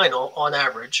like the final, on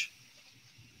average,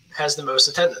 has the most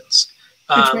attendance.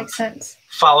 Which makes sense.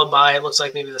 Followed by, it looks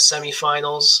like maybe the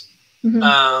semifinals.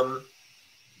 Mm-hmm.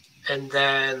 And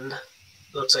then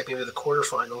looks like maybe the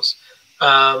quarterfinals.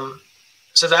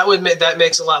 So that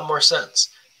makes a lot more sense.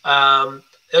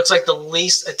 It looks like the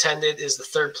least attended is the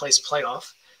third place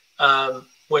playoff,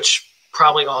 which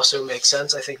probably also makes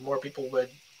sense. I think more people would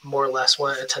more or less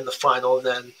want to attend the final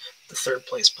than the third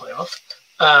place playoff.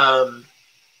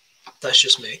 That's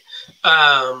just me.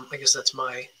 I guess that's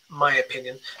my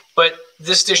opinion. But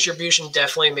this distribution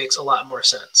definitely makes a lot more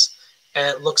sense. And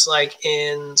it looks like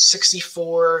in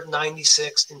 64,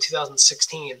 96, and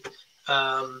 2016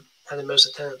 had the most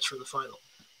attendance for the final.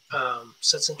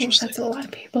 So that's interesting. That's a lot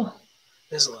of people.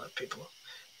 It is a lot of people.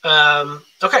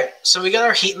 Okay, so we got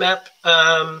our heat map.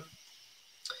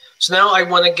 So now I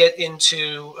want to get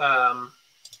into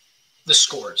the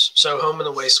scores. So home and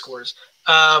away scores.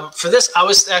 For this, I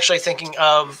was actually thinking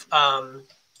of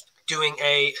doing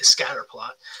a scatter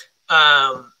plot.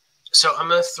 So I'm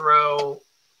going to throw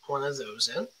one of those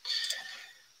in.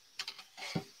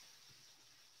 I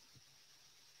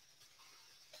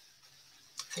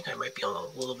think I might be on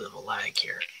a little bit of a lag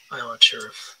here. I'm not sure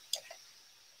if...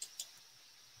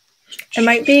 It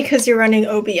might be because you're running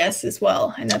OBS as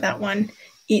well. I know that one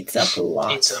eats up a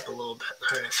lot. Eats up a little bit.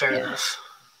 All right, fair enough.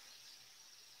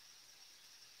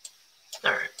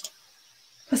 All right.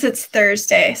 Plus, it's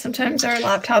Thursday. Sometimes our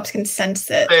laptops can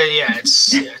sense it.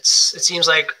 It seems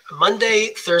like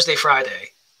Monday, Thursday, Friday,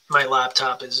 my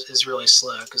laptop is really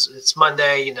slow because it's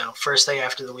Monday, you know, first day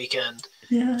after the weekend.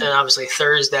 Yeah. And obviously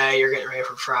Thursday, you're getting ready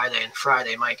for Friday, and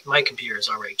Friday, my computer is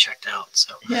already checked out.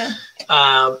 So yeah.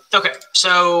 Okay,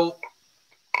 so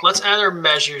let's add our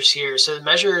measures here. So the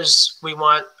measures, we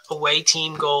want away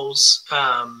team goals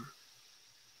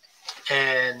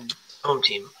and home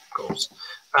team goals.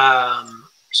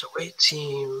 So away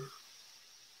team,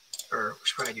 or we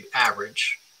should probably do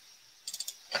average.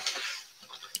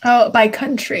 Oh, by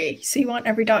country. So you want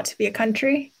every dot to be a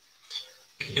country?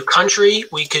 Do country.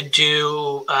 We could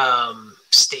do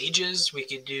stages. We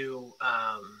could do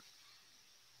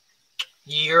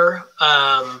year.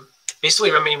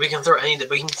 Basically, I mean, we can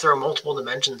throw multiple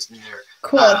dimensions in there.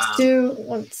 Cool.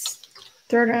 Let's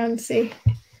throw it around and see.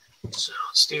 So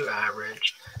let's do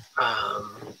average.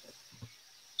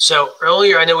 So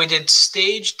earlier, I know we did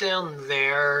stage down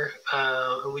there.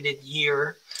 And we did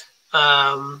year.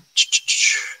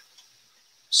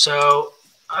 So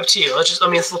up to you.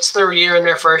 Let's throw year in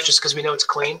there first, just because we know it's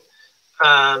clean,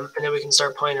 and then we can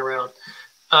start playing around.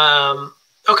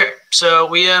 Okay, so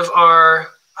we have our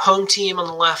home team on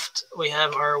the left. We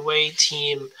have our away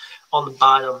team on the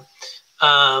bottom.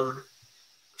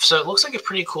 So it looks like a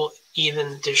pretty cool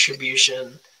even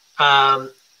distribution. And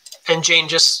Jane,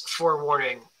 just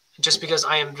forewarning, just because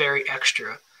I am very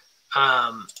extra,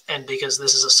 and because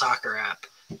this is a soccer app,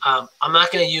 I'm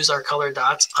not going to use our color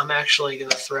dots. I'm actually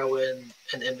going to throw in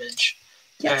an image.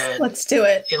 Yes, let's do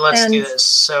it. Let's do this.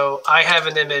 So I have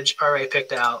an image already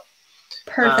picked out.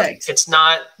 Perfect. It's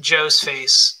not Joe's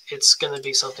face. It's going to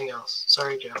be something else.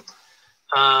 Sorry, Joe.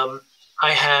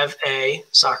 I have a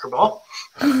soccer ball.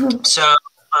 So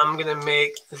I'm going to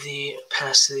make the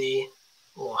opacity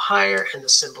a little higher and the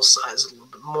symbol size a little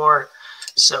bit more.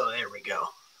 So there we go.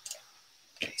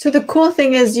 So the cool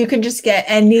thing is you can just get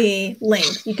any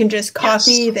link. You can just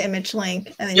copy the image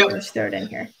link and then you can just throw it in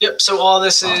here. Yep. So all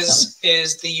this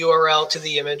is the URL to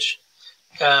the image.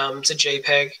 It's a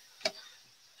JPEG.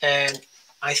 And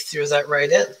I threw that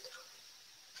right in.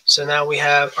 So now we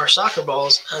have our soccer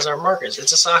balls as our markers.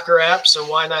 It's a soccer app, so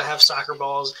why not have soccer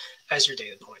balls as your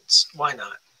data points? Why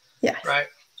not? Yeah. Right?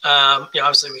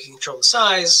 Obviously we can control the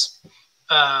size.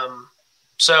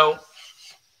 So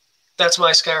that's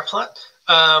my scatter plot.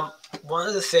 One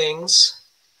of the things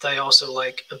that I also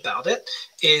like about it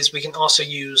is we can also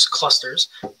use clusters.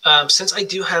 Since I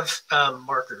do have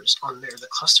markers on there, the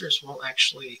clusters won't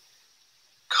actually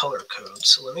color code.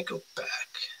 So let me go back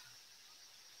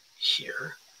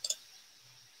here.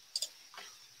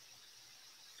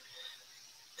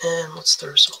 And let's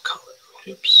throw some color.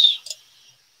 Oops.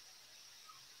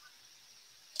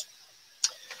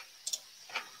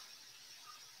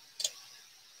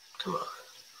 Come on.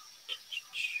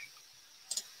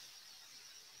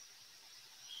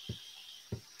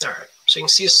 All right, so you can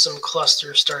see some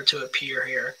clusters start to appear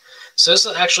here. So this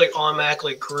will actually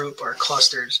automatically group our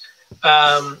clusters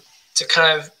to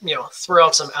kind of, throw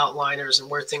out some outliners and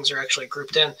where things are actually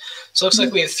grouped in. So it looks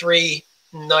like we have three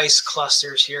nice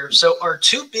clusters here. So our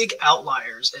two big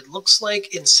outliers, it looks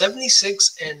like in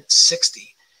 76 and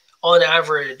 60, on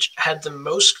average, had the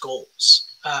most goals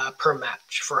per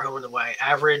match for home and away.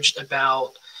 Averaged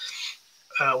about,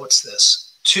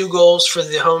 2 goals for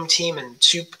the home team and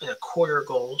 2.25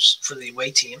 goals for the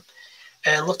away team.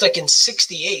 And it looked like in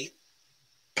 68.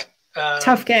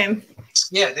 Tough game.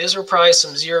 Yeah, those were probably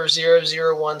some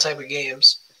 0-0-0-1 type of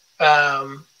games.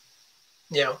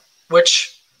 You know,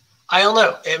 which I don't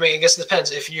know. I mean, I guess it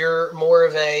depends. If you're more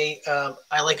of a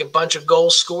I like a bunch of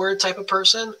goals scored type of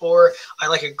person, or I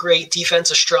like a great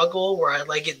defensive struggle where I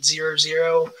like it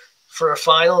 0-0 for a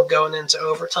final going into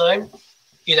overtime,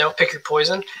 you know, pick your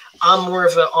poison. I'm more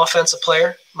of an offensive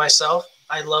player myself.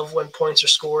 I love when points are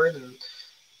scored, and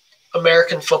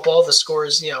American football, the score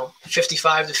is, you know,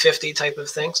 55-50 type of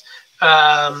things.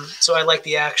 So I like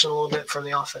the action a little bit from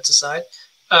the offensive side.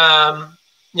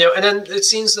 You know, and then it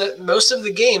seems that most of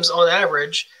the games on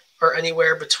average are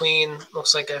anywhere between,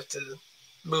 looks like I have to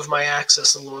move my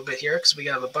axis a little bit here because we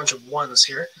have a bunch of ones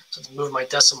here. So I have to move my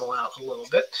decimal out a little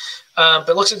bit. But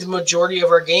it looks like the majority of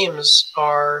our games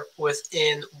are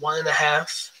within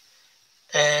 1.5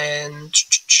 and,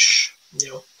 you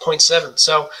know, 0.7.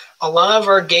 So a lot of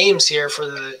our games here for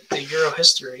the Euro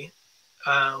history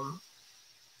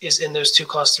is in those two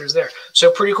clusters there.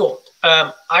 So pretty cool.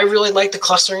 I really like the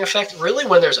clustering effect, really,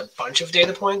 when there's a bunch of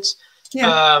data points.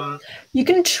 Yeah. You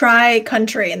can try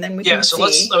country and then we can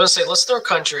see. Let's throw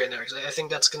country in there because I think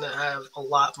that's going to have a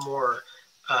lot more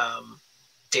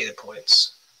data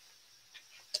points.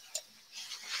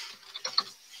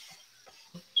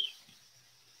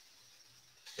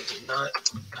 Is it not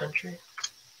country?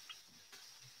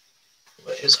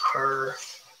 What is our...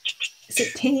 Is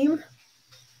it team?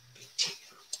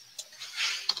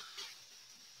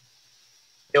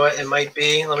 You know what, it might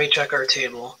be. Let me check our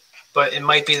table. But it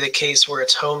might be the case where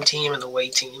it's home team and away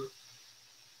team.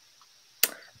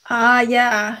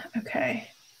 Yeah. Okay.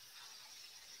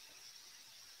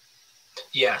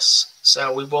 Yes.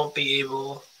 So we won't be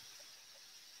able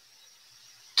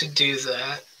to do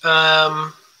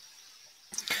that.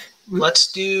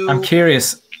 Let's do... I'm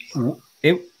curious.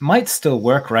 It might still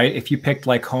work, right? If you picked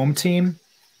like home team,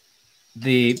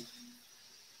 the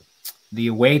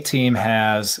away team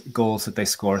has goals that they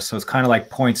score, so it's kind of like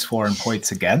points for and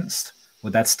points against.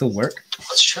 Would that still work?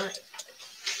 Let's try it.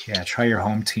 Yeah, try your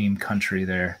home team country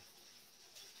there.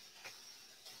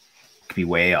 Could be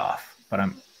way off, but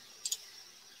I'm...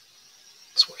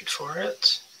 Let's wait for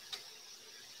it.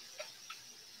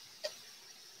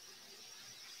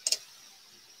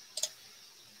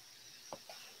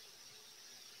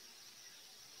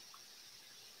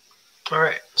 All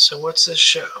right, so what's this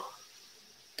show?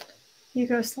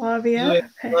 Yugoslavia.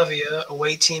 Yugoslavia,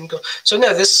 away team goal. So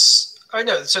no,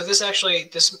 so this actually,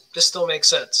 this still makes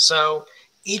sense. So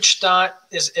each dot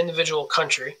is individual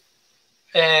country,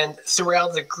 and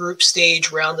throughout the group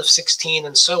stage, round of 16,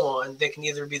 and so on, they can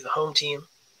either be the home team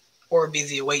or be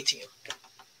the away team.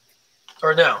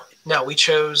 Or no, we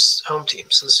chose home team,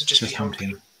 so this would just be home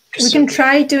team. We can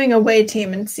try doing away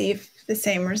team and see if the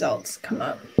same results come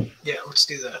up. Yeah, let's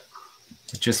do that.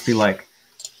 It'd just be like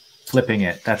flipping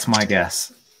it. That's my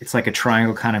guess. It's like a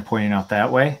triangle kind of pointing out that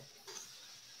way.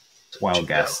 Wild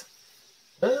guess.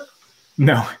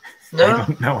 No. I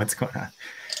don't know what's going on.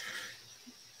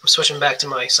 I'm switching back to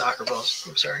my soccer balls.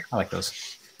 I'm sorry. I like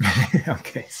those.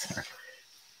 Okay, sorry.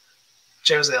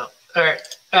 Joe's out. All right.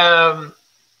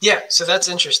 Yeah, so that's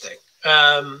interesting.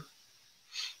 Let's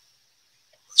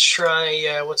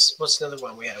try. What's another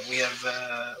one we have? We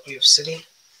have city.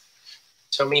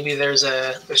 So maybe there's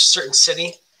a certain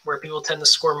city where people tend to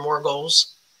score more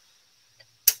goals.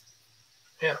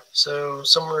 Yeah, so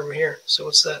somewhere over here. So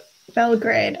what's that?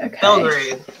 Belgrade. Okay.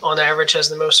 Belgrade, on average, has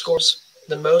the most scores.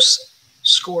 The most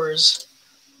scores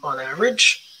on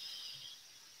average.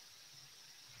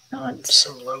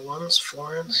 Some low ones.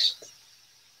 Florence.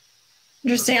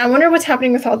 Interesting. I wonder what's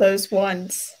happening with all those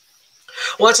ones.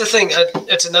 Well, that's the thing.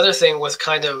 It's another thing with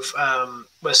kind of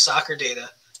with soccer data.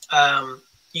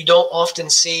 You don't often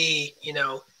see,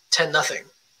 10-0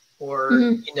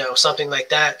 or, something like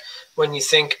that. When you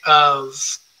think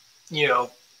of,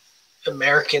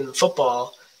 American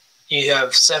football, you have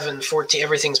 7-14,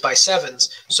 everything's by sevens.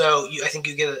 So I think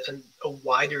you get a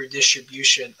wider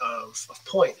distribution of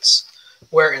points.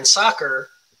 Where in soccer,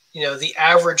 the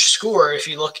average score, if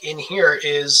you look in here,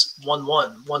 is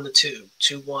 1-1, 1-2,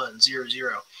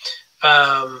 2-1,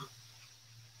 0-0.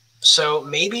 So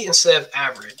maybe instead of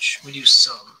average, we do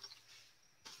sum.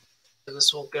 So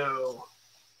this will go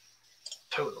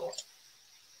total.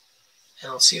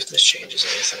 And let's see if this changes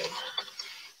anything.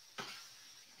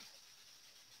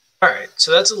 All right,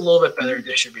 so that's a little bit better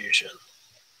distribution.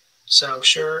 So I'm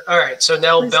sure. All right, so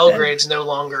now Belgrade's no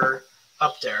longer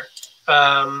up there.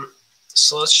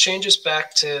 So let's change this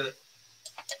back to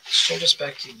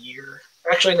year.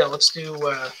 Actually, no. Let's do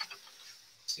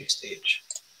stage.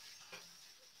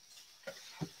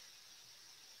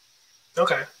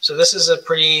 Okay, so this is a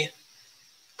pretty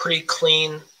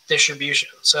clean distribution.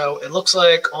 So it looks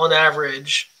like on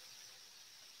average,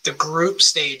 the group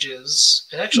stages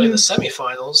and actually the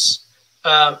semifinals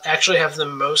actually have the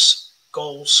most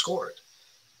goals scored.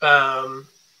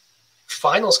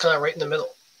 Finals kind of right in the middle.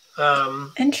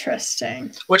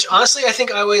 Interesting. Which honestly, I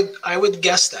think I would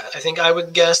guess that. I think I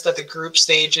would guess that the group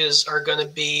stages are going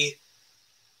to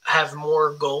have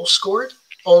more goals scored,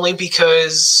 only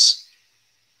because,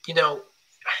 you know,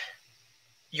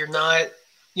 you're not,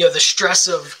 you know, the stress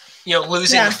of, you know,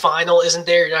 losing the final isn't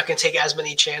there. You're not going to take as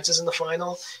many chances in the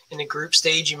final. In the group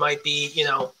stage, you might be, you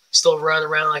know, still running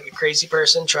around like a crazy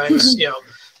person trying to, you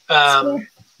know,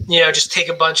 just take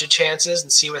a bunch of chances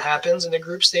and see what happens in the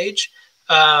group stage.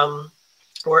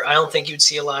 Where I don't think you'd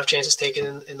see a lot of chances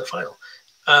taken in the final.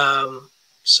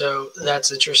 So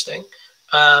that's interesting.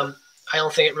 I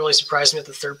don't think it really surprised me that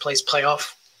the third place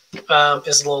playoff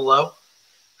is a little low.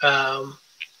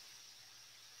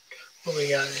 What we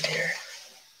got in here?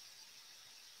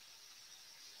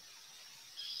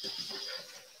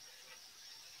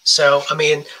 So, I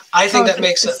mean, I think that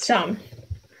makes sense. Sum.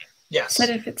 Yes. But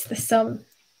if it's the sum.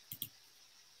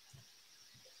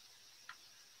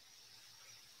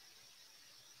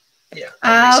 Yeah.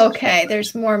 Okay.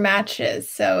 There's more matches,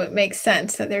 so it makes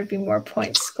sense that there'd be more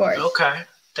points scored. Okay.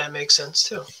 That makes sense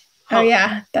too. Huh. Oh,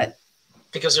 yeah.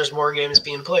 Because there's more games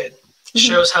being played.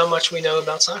 Shows how much we know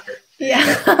about soccer.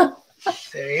 Yeah.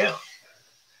 There you go.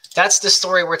 That's the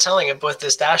story we're telling with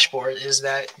this dashboard, is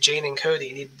that Jane and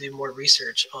Cody need to do more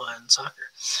research on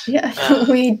soccer. Yeah,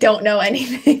 we don't know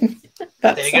anything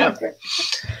about there you soccer. Go.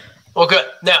 Well, good.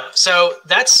 No, so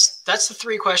that's the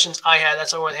 3 questions I had.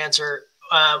 That's what I want to answer.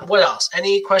 What else?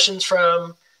 Any questions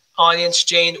from audience?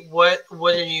 Jane, what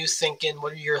are you thinking?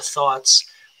 What are your thoughts?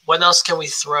 What else can we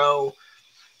throw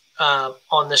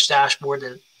on this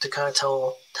dashboard to kind of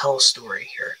tell a story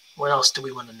here? What else do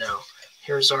we want to know?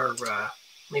 Here's our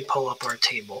let me pull up our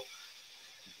table.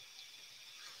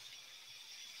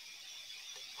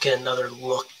 Get another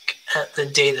look at the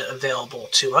data available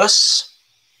to us.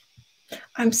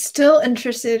 I'm still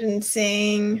interested in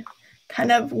seeing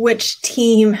kind of which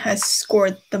team has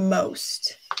scored the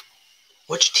most.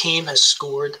 Which team has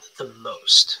scored the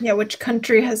most? Yeah, which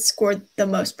country has scored the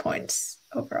most points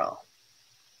overall?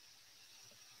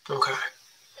 Okay.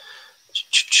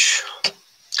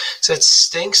 So it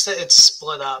stinks that it's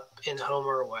split up in home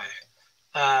or away.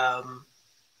 But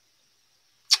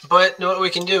what we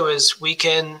can do is we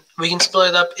can split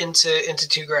it up into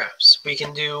 2 graphs. We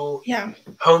can do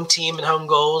home team and home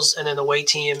goals, and then away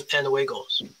team and away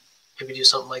goals. If we do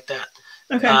something like that.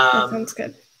 Okay, that sounds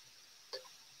good.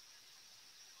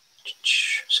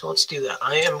 So let's do that.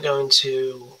 I am going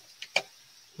to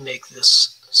make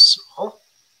this small.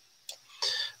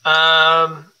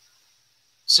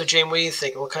 So Jane, what do you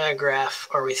think? What kind of graph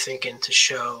are we thinking to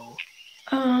show?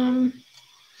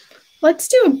 Let's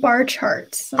do a bar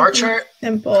chart. Bar chart?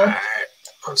 Simple. All right.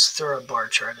 Let's throw a bar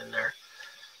chart in there.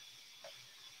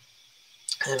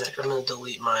 And I'm going to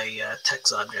delete my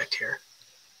text object here,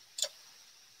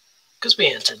 because we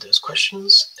answered those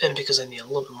questions and because I need a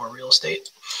little bit more real estate.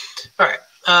 All right.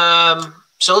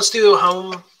 So let's do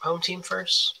home team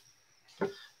first.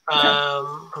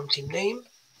 Home team name.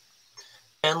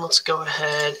 And let's go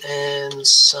ahead and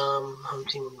some home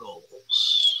team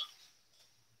goals.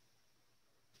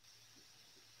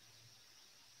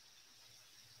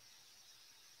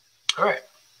 All right.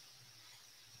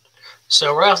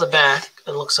 So right off the bat,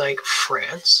 it looks like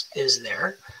France is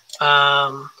there.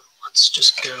 Let's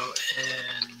just go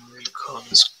and recall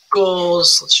this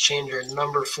goals. Let's change our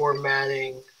number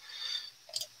formatting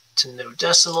to no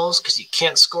decimals, because you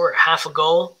can't score half a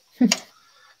goal.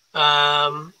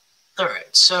 All right,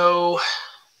 so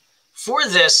for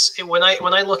this, when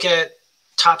I look at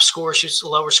top scores, shoots,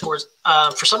 lower scores,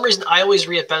 for some reason I always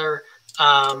read it better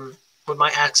when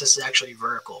my axis is actually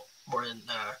vertical, more than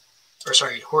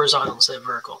horizontal instead of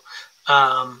vertical.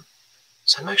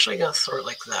 So I'm actually going to throw it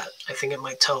like that. I think it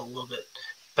might tell a little bit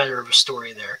better of a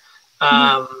story there.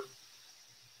 All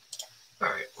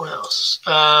right, what else?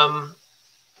 All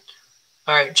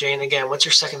right, Jane, again, what's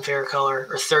your second favorite color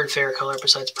or third favorite color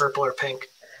besides purple or pink?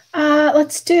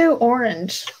 Let's do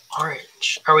orange.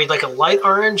 Orange. Are we like a light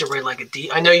orange, or are we like a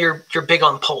deep? I know you're big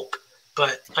on pulp,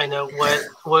 but I know what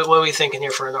are we thinking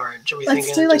here for an orange? Are we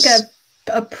Let's do like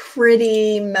a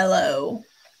pretty mellow.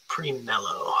 Pretty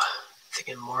mellow.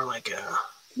 Thinking more like a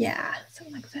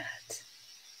something like that.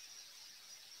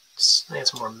 I think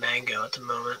it's more mango at the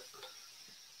moment.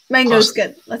 Mango's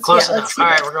good. Close enough. All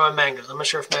right, we're going mangoes. I'm not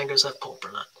sure if mangoes have pulp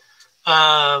or not.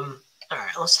 All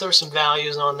right, let's throw some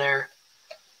values on there.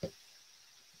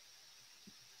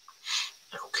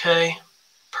 Okay,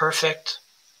 perfect.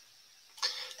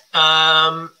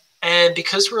 And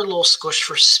because we're a little squished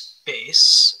for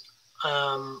space,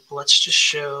 let's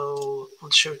show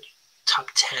top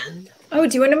 10. Oh,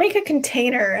 do you want to make a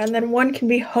container and then one can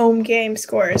be home game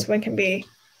scores, one can be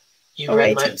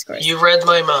away team scores? You read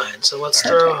my mind. So let's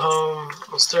throw home.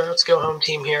 Let's go home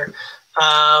team here,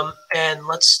 and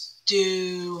let's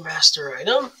do master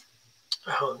item,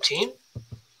 a home team,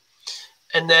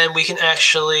 and then we can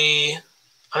actually.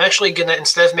 I'm actually gonna,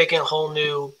 instead of making a whole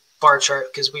new bar chart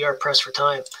because we are pressed for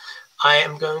time, I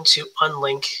am going to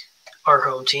unlink our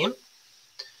home team.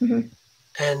 Mm-hmm.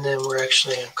 And then we're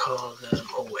actually going to call them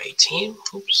away team.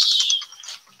 Oops.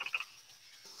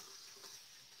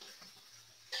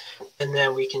 And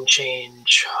then we can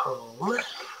change home,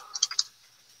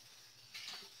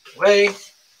 away.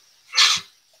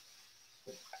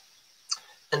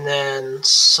 And then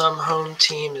some home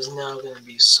team is now going to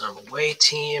be some away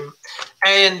team.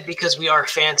 And because we are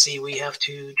fancy, we have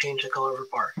to change the color of our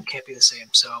bar. It can't be the same.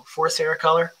 So fourth favorite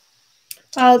color?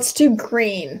 Let's do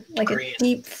green, like green. A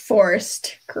deep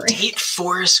forest green. Deep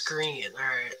forest green. All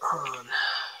right, hold on.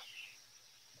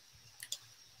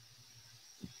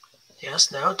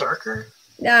 Yes, now darker?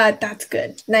 That's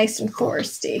good. Nice and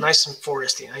foresty. Nice and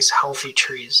foresty. Nice, healthy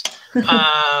trees.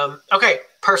 Okay,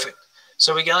 perfect.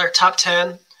 So we got our top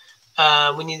 10.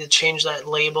 We need to change that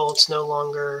label. It's no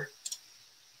longer,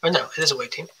 or no, it is away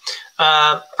team.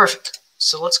 Perfect.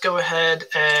 So let's go ahead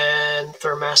and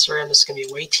throw master in. This is going to be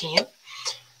away team.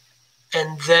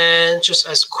 And then just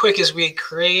as quick as we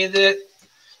created it,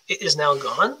 it is now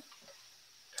gone.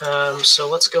 So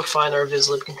let's go find our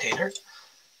Vizlib container.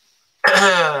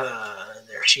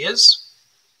 There she is.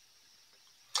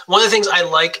 One of the things I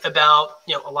like about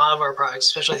a lot of our products,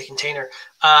 especially the container,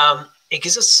 it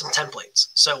gives us some templates.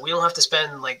 So we don't have to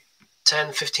spend like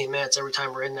 10, 15 minutes every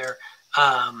time we're in there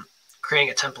creating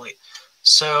a template.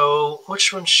 So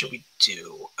which one should we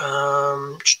do?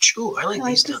 I like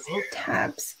these down here.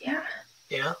 Tabs, yeah.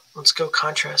 Yeah, let's go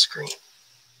contrast green.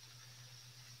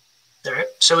 All right,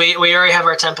 so we already have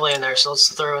our template in there. So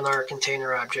let's throw in our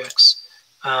container objects.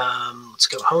 Let's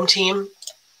go home team,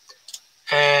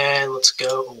 and let's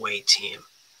go away team.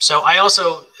 So I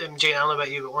also, Jane, I don't know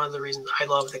about you, but one of the reasons I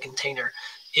love the container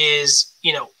is,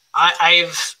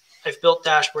 I've built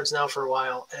dashboards now for a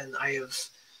while, and I have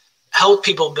helped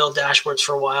people build dashboards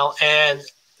for a while. And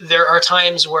there are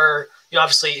times where,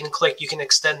 obviously in Qlik, you can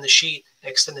extend the sheet,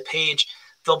 extend the page.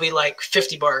 There'll be like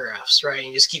 50 bar graphs, right? And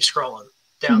you just keep scrolling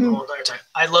down the whole entire time.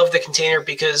 I love the container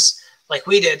because, like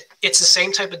we did, it's the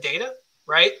same type of data,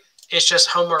 right? It's just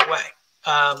home or away.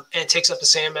 And it takes up the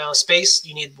same amount of space.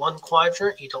 You need one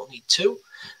quadrant. You don't need two.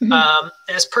 And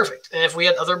it's perfect. And if we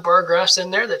had other bar graphs in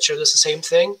there that showed us the same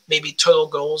thing, maybe total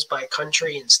goals by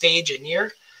country and stage and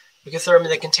year, we could throw them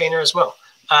in the container as well,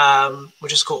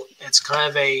 which is cool. It's kind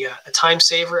of a time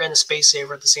saver and a space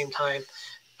saver at the same time.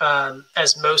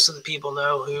 As most of the people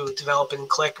know who develop in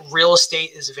Qlik, real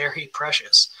estate is very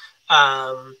precious.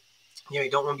 You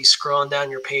don't want to be scrolling down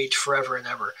your page forever and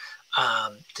ever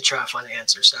to try to find the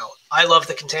answer. So I love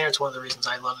the container. It's one of the reasons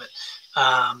I love it.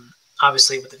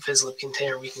 Obviously, with the Vizlib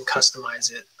container, we can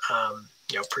customize it.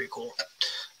 Pretty cool,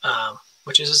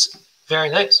 which is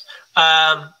very nice.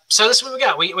 So this is what we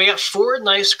got. We got 4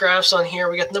 nice graphs on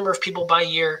here. We got the number of people by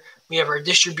year. We have our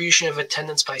distribution of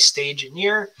attendance by stage and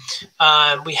year.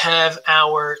 We have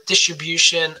our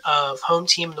distribution of home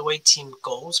team and away team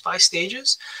goals by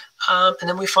stages. And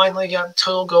then we finally got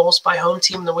total goals by home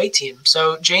team and away team.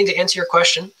 So, Jane, to answer your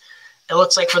question, it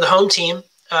looks like for the home team,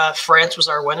 France was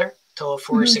our winner, total of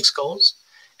 46 goals.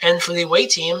 And for the away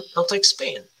team, it looked like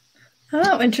Spain.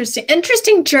 Oh, interesting.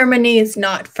 Interesting. Germany is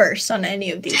not first on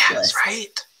any of these lists. That's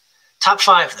right. Top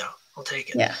 5, though. I'll take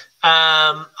it. Yeah.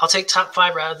 I'll take top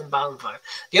 5 rather than bottom 5.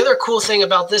 The other cool thing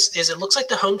about this is it looks like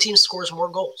the home team scores more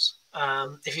goals.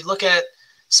 If you look at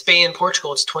Spain and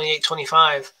Portugal, it's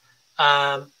 28-25.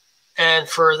 And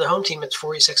for the home team, it's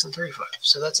 46-35.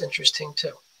 So that's interesting,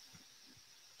 too.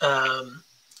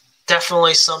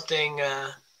 Definitely something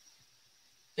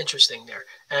interesting there.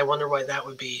 And I wonder why that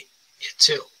would be it,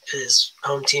 too, is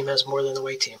home team has more than the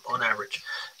away team on average.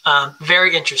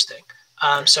 Very interesting.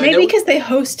 So maybe because they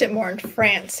host it more in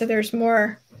France, so there's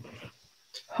more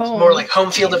home. It's more like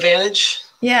home field advantage.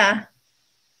 Yeah,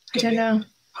 I don't know.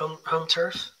 Home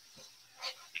turf.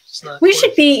 We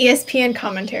should be ESPN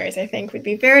commentaries. I think would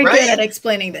be very good at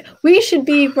explaining that. We should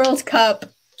be World Cup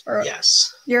or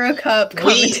EuroCup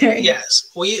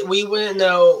commentaries. We wouldn't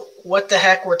know what the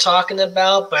heck we're talking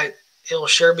about, but it'll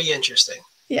sure be interesting.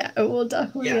 Yeah, it will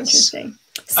definitely be interesting.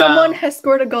 Someone has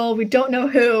scored a goal. We don't know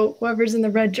who. Whoever's in the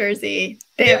red jersey,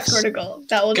 They have scored a goal.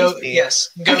 That will go,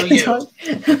 just be go you.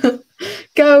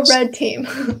 Go red team.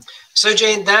 So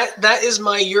Jane, that is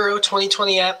my Euro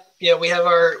 2020 app. Yeah, we had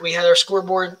our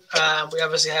scoreboard. We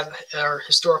obviously have our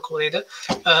historical data.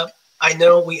 I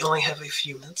know we only have a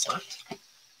few minutes left.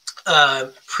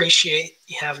 Appreciate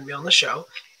you having me on the show.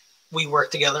 We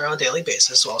work together on a daily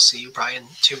basis, so I'll see you probably in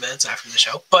 2 minutes after the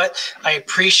show. But I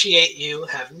appreciate you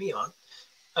having me on.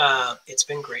 It's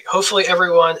been great. Hopefully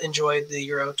everyone enjoyed the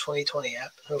Euro 2020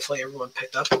 app. Hopefully everyone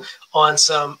picked up on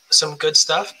some good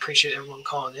stuff. Appreciate everyone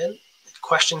calling in.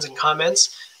 Questions and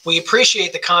comments. We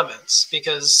appreciate the comments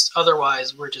because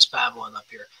otherwise we're just babbling up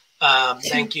here.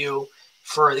 Thank you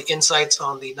for the insights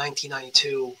on the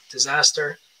 1992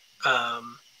 disaster.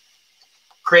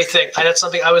 Great thing. That's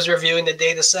something I was reviewing the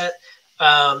data set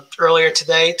earlier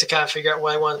today to kind of figure out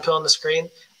what I wanted to put on the screen.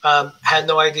 Had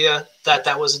no idea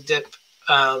that was a dip,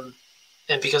 and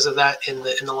because of that in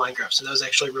the line graph. So that was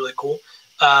actually really cool.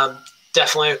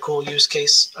 Definitely a cool use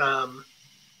case.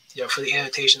 For the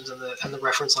annotations and the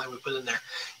reference line we put in there.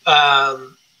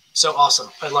 So awesome.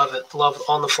 I love it. Love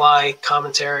on the fly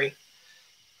commentary.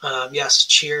 Yes.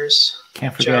 Cheers.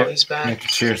 Can't forget. Joe, he's back.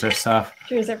 Cheers our stuff.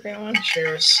 Cheers, everyone.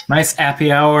 Cheers. Nice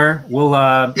appy hour. We'll,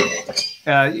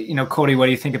 Cody, what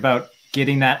do you think about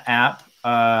getting that app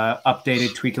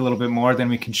updated, tweak a little bit more? Then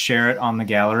we can share it on the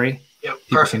gallery. Yep.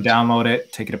 People can download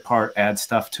it, take it apart, add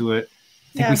stuff to it.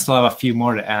 I think we still have a few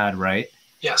more to add, right?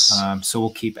 Yes. So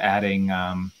we'll keep adding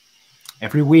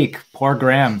every week. Poor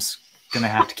Graham's gonna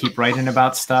have to keep writing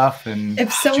about stuff, and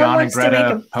if someone John wants and Greta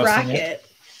to make a bracket,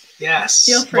 yes,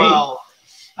 feel free. Well,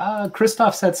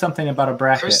 Christoph said something about a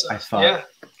bracket. I thought. Yeah.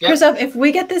 Christoph, if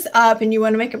we get this up and you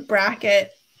want to make a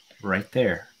bracket, right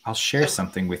there, I'll share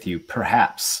something with you.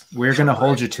 Perhaps we're gonna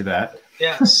hold you to that.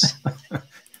 Yes.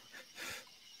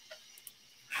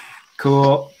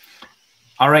 Cool.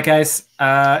 All right, guys.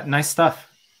 Nice stuff.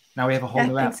 Now we have a whole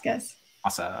new app. Thanks, guys.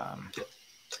 Awesome.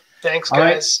 Thanks, All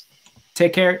right. guys.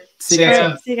 Take care. See you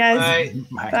guys. See you guys.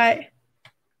 Bye. Bye.